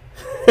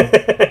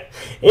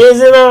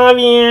 Is it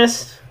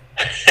obvious?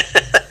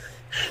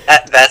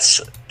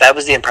 That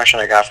was the impression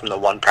I got from the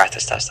one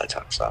practice test I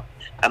took. So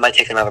I might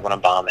take another one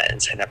and bomb it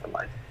and say never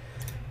mind.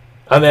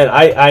 I mean,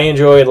 I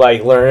enjoyed,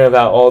 like, learning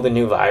about all the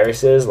new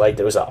viruses. Like,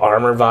 there was an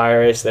armor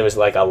virus. There was,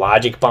 like, a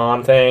logic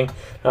bomb thing.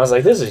 And I was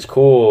like, this is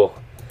cool.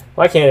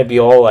 Why can't it be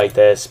all like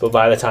this? But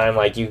by the time,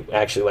 like, you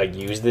actually, like,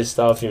 use this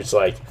stuff, you're just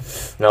like,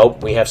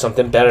 nope, we have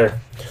something better.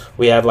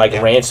 We have, like,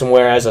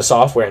 ransomware as a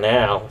software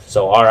now.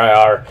 So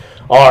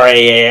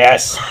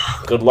RAS,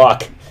 good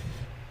luck.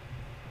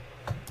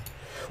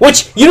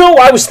 Which, you know,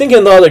 I was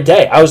thinking the other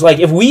day. I was like,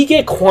 if we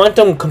get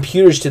quantum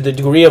computers to the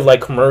degree of,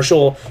 like,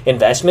 commercial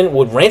investment,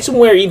 would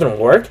ransomware even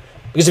work?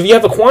 Because if you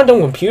have a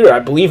quantum computer, I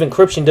believe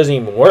encryption doesn't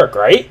even work,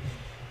 right?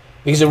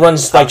 Because it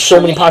runs, like,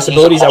 so many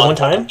possibilities at one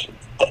time.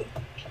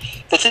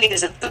 The thing is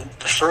that the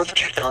further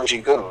technology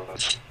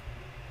goes,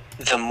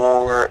 the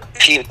more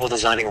people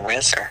designing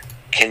ransomware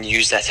can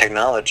use that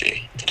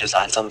technology to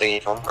design something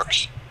even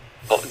worse.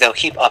 But they'll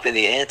keep upping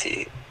the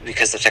ante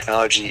because the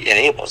technology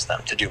enables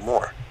them to do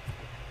more.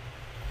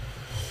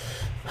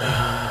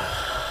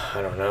 I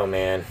don't know,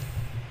 man.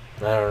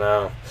 I don't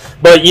know.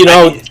 But, you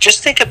know... I mean,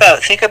 just think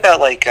about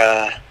like,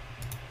 a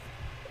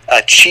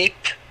cheap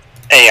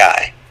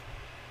AI.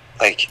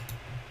 Like,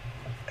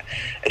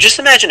 just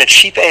imagine a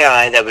cheap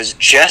AI that was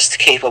just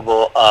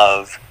capable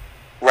of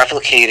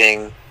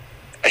replicating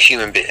a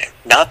human being.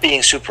 Not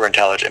being super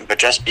intelligent, but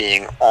just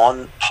being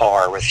on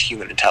par with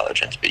human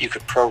intelligence. But you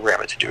could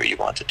program it to do what you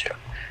want to do.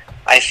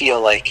 I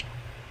feel like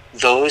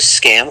those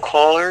scam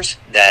callers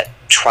that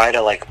try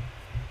to, like,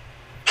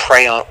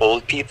 prey on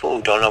old people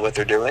who don't know what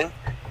they're doing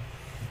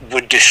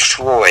would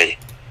destroy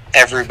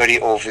everybody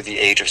over the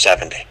age of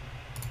 70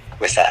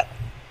 with that.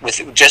 With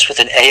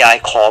an AI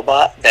call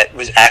bot that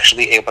was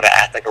actually able to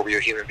act like a real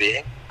human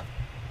being,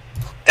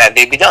 that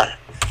they'd be done.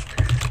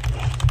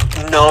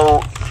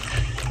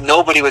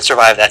 Nobody would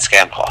survive that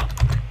scam call.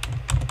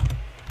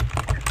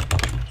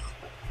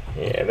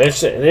 Yeah,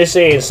 they're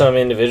saying some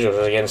individuals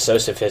are getting so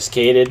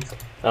sophisticated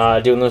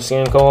doing those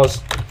scam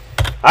calls.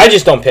 I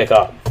just don't pick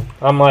up.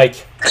 I'm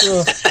like,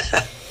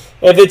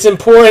 if it's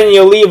important,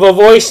 you leave a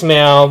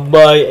voicemail,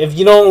 but if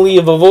you don't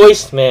leave a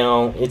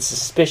voicemail, it's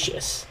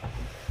suspicious.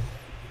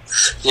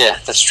 Yeah,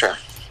 that's true.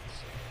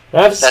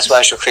 That's why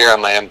I should clear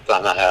on my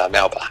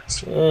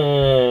mailbox.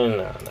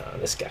 No,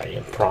 this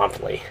guy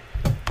promptly.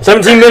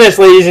 17 minutes,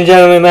 ladies and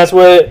gentlemen. That's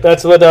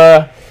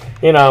what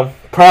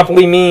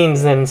promptly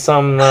means in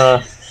some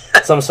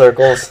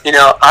circles.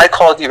 I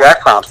called you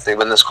back promptly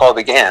when this call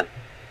began,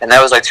 and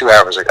that was like 2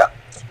 hours ago.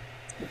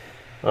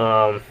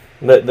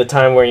 The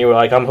time where you were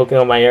like, I'm hooking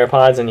up my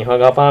AirPods, and you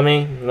hung up on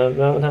me? That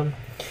time?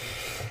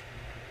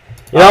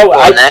 In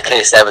that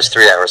case, that was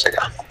 3 hours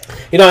ago.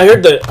 I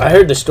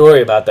heard the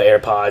story about the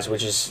AirPods,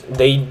 which is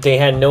they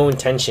had no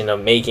intention of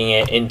making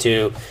it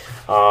into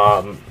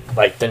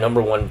like the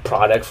number one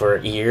product for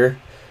ear.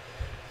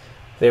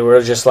 They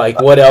were just like,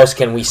 what else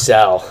can we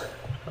sell?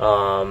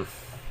 And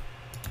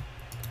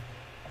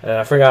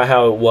I forgot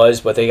how it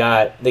was, but they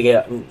got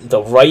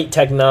the right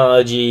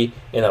technology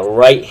in the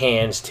right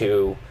hands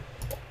to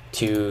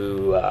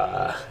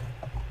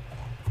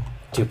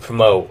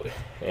promote,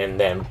 and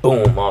then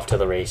boom, off to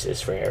the races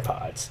for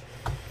AirPods.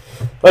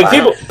 Like,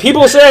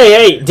 people say,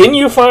 hey, didn't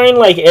you find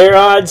like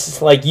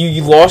AirPods, like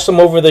you lost them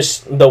over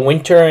the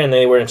winter and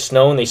they were in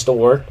snow and they still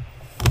work?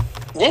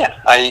 Yeah,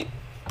 I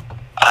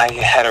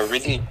had a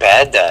really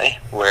bad day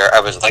where I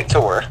was late to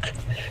work.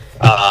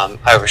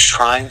 I was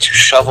trying to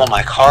shovel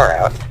my car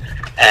out,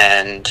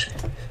 and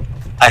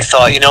I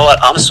thought, you know what,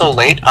 I'm so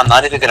late, I'm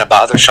not even going to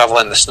bother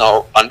shoveling the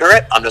snow under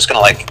it. I'm just going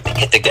to like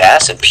hit the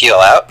gas and peel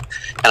out.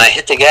 And I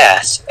hit the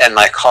gas, and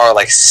my car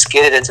like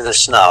skidded into the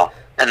snow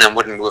and then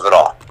wouldn't move at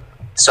all.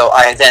 So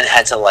I then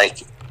had to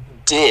like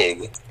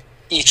dig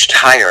each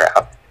tire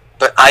out,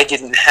 but I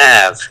didn't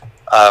have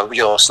a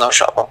real snow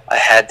shovel. I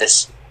had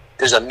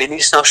there's a mini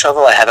snow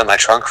shovel I have in my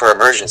trunk for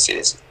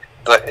emergencies,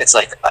 but it's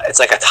like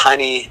a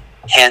tiny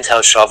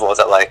handheld shovel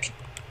that like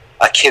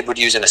a kid would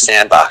use in a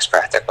sandbox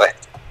practically.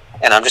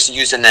 And I'm just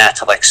using that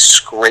to like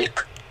scrape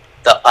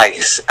the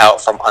ice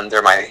out from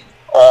under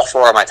all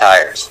four of my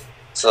tires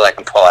so that I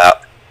can pull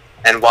out.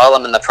 And while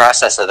I'm in the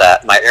process of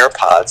that, my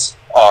AirPods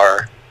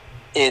are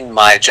in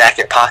my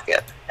jacket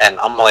pocket, and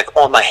I'm like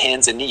on my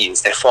hands and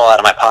knees. They fall out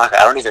of my pocket.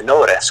 I don't even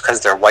notice because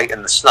they're white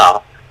in the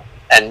snow.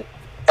 And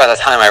by the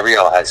time I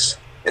realize,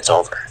 it's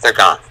over. They're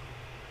gone.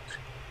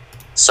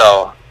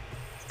 So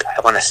I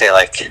want to say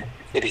like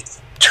maybe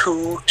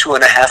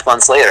 2.5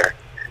 months later,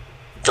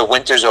 the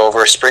winter's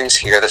over, spring's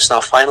here, the snow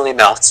finally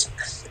melts.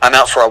 I'm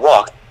out for a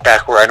walk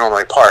back where I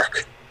normally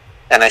park,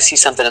 and I see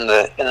something and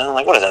I'm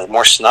like, what is that,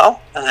 more snow?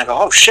 And I go,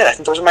 oh shit, I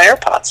think those are my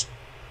AirPods.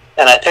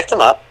 And I picked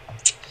them up.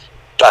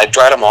 I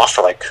dried them off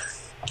for like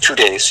 2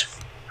 days.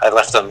 I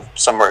left them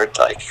somewhere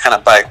like kind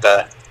of by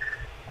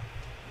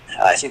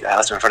I think I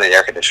left them in front of the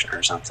air conditioner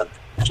or something,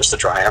 just to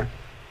dry them.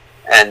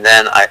 And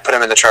then I put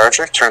them in the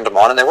charger, turned them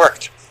on, and they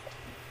worked.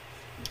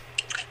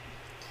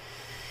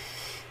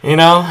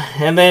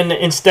 And then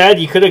instead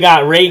you could have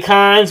got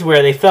Raycons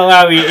where they fell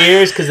out of your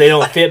ears because they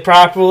don't fit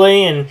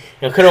properly, and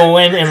could have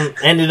went and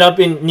ended up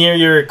near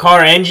your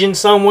car engine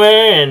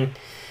somewhere, and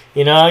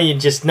you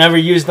just never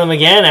used them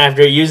again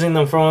after using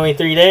them for only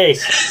 3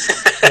 days.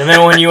 And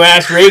then when you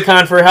asked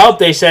Raycon for help,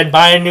 they said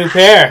buy a new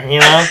pair.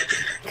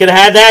 Could have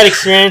had that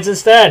experience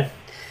instead.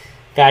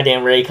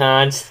 Goddamn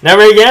Raycons.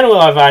 Never again will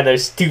I buy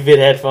those stupid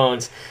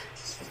headphones.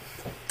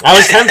 I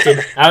was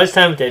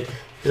tempted.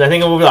 Because I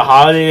think over the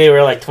holiday they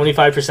were like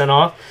 25%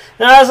 off.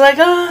 And I was like,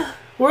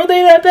 were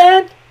they that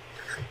bad?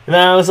 And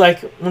then I was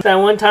like, that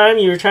one time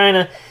you were trying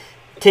to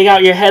take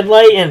out your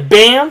headlight and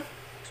bam!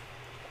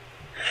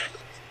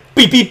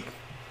 Beep, beep.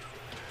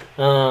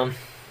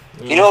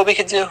 You know what we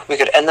could do? We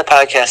could end the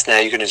podcast now.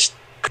 You can just...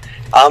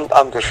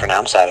 I'm good for now.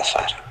 I'm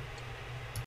satisfied.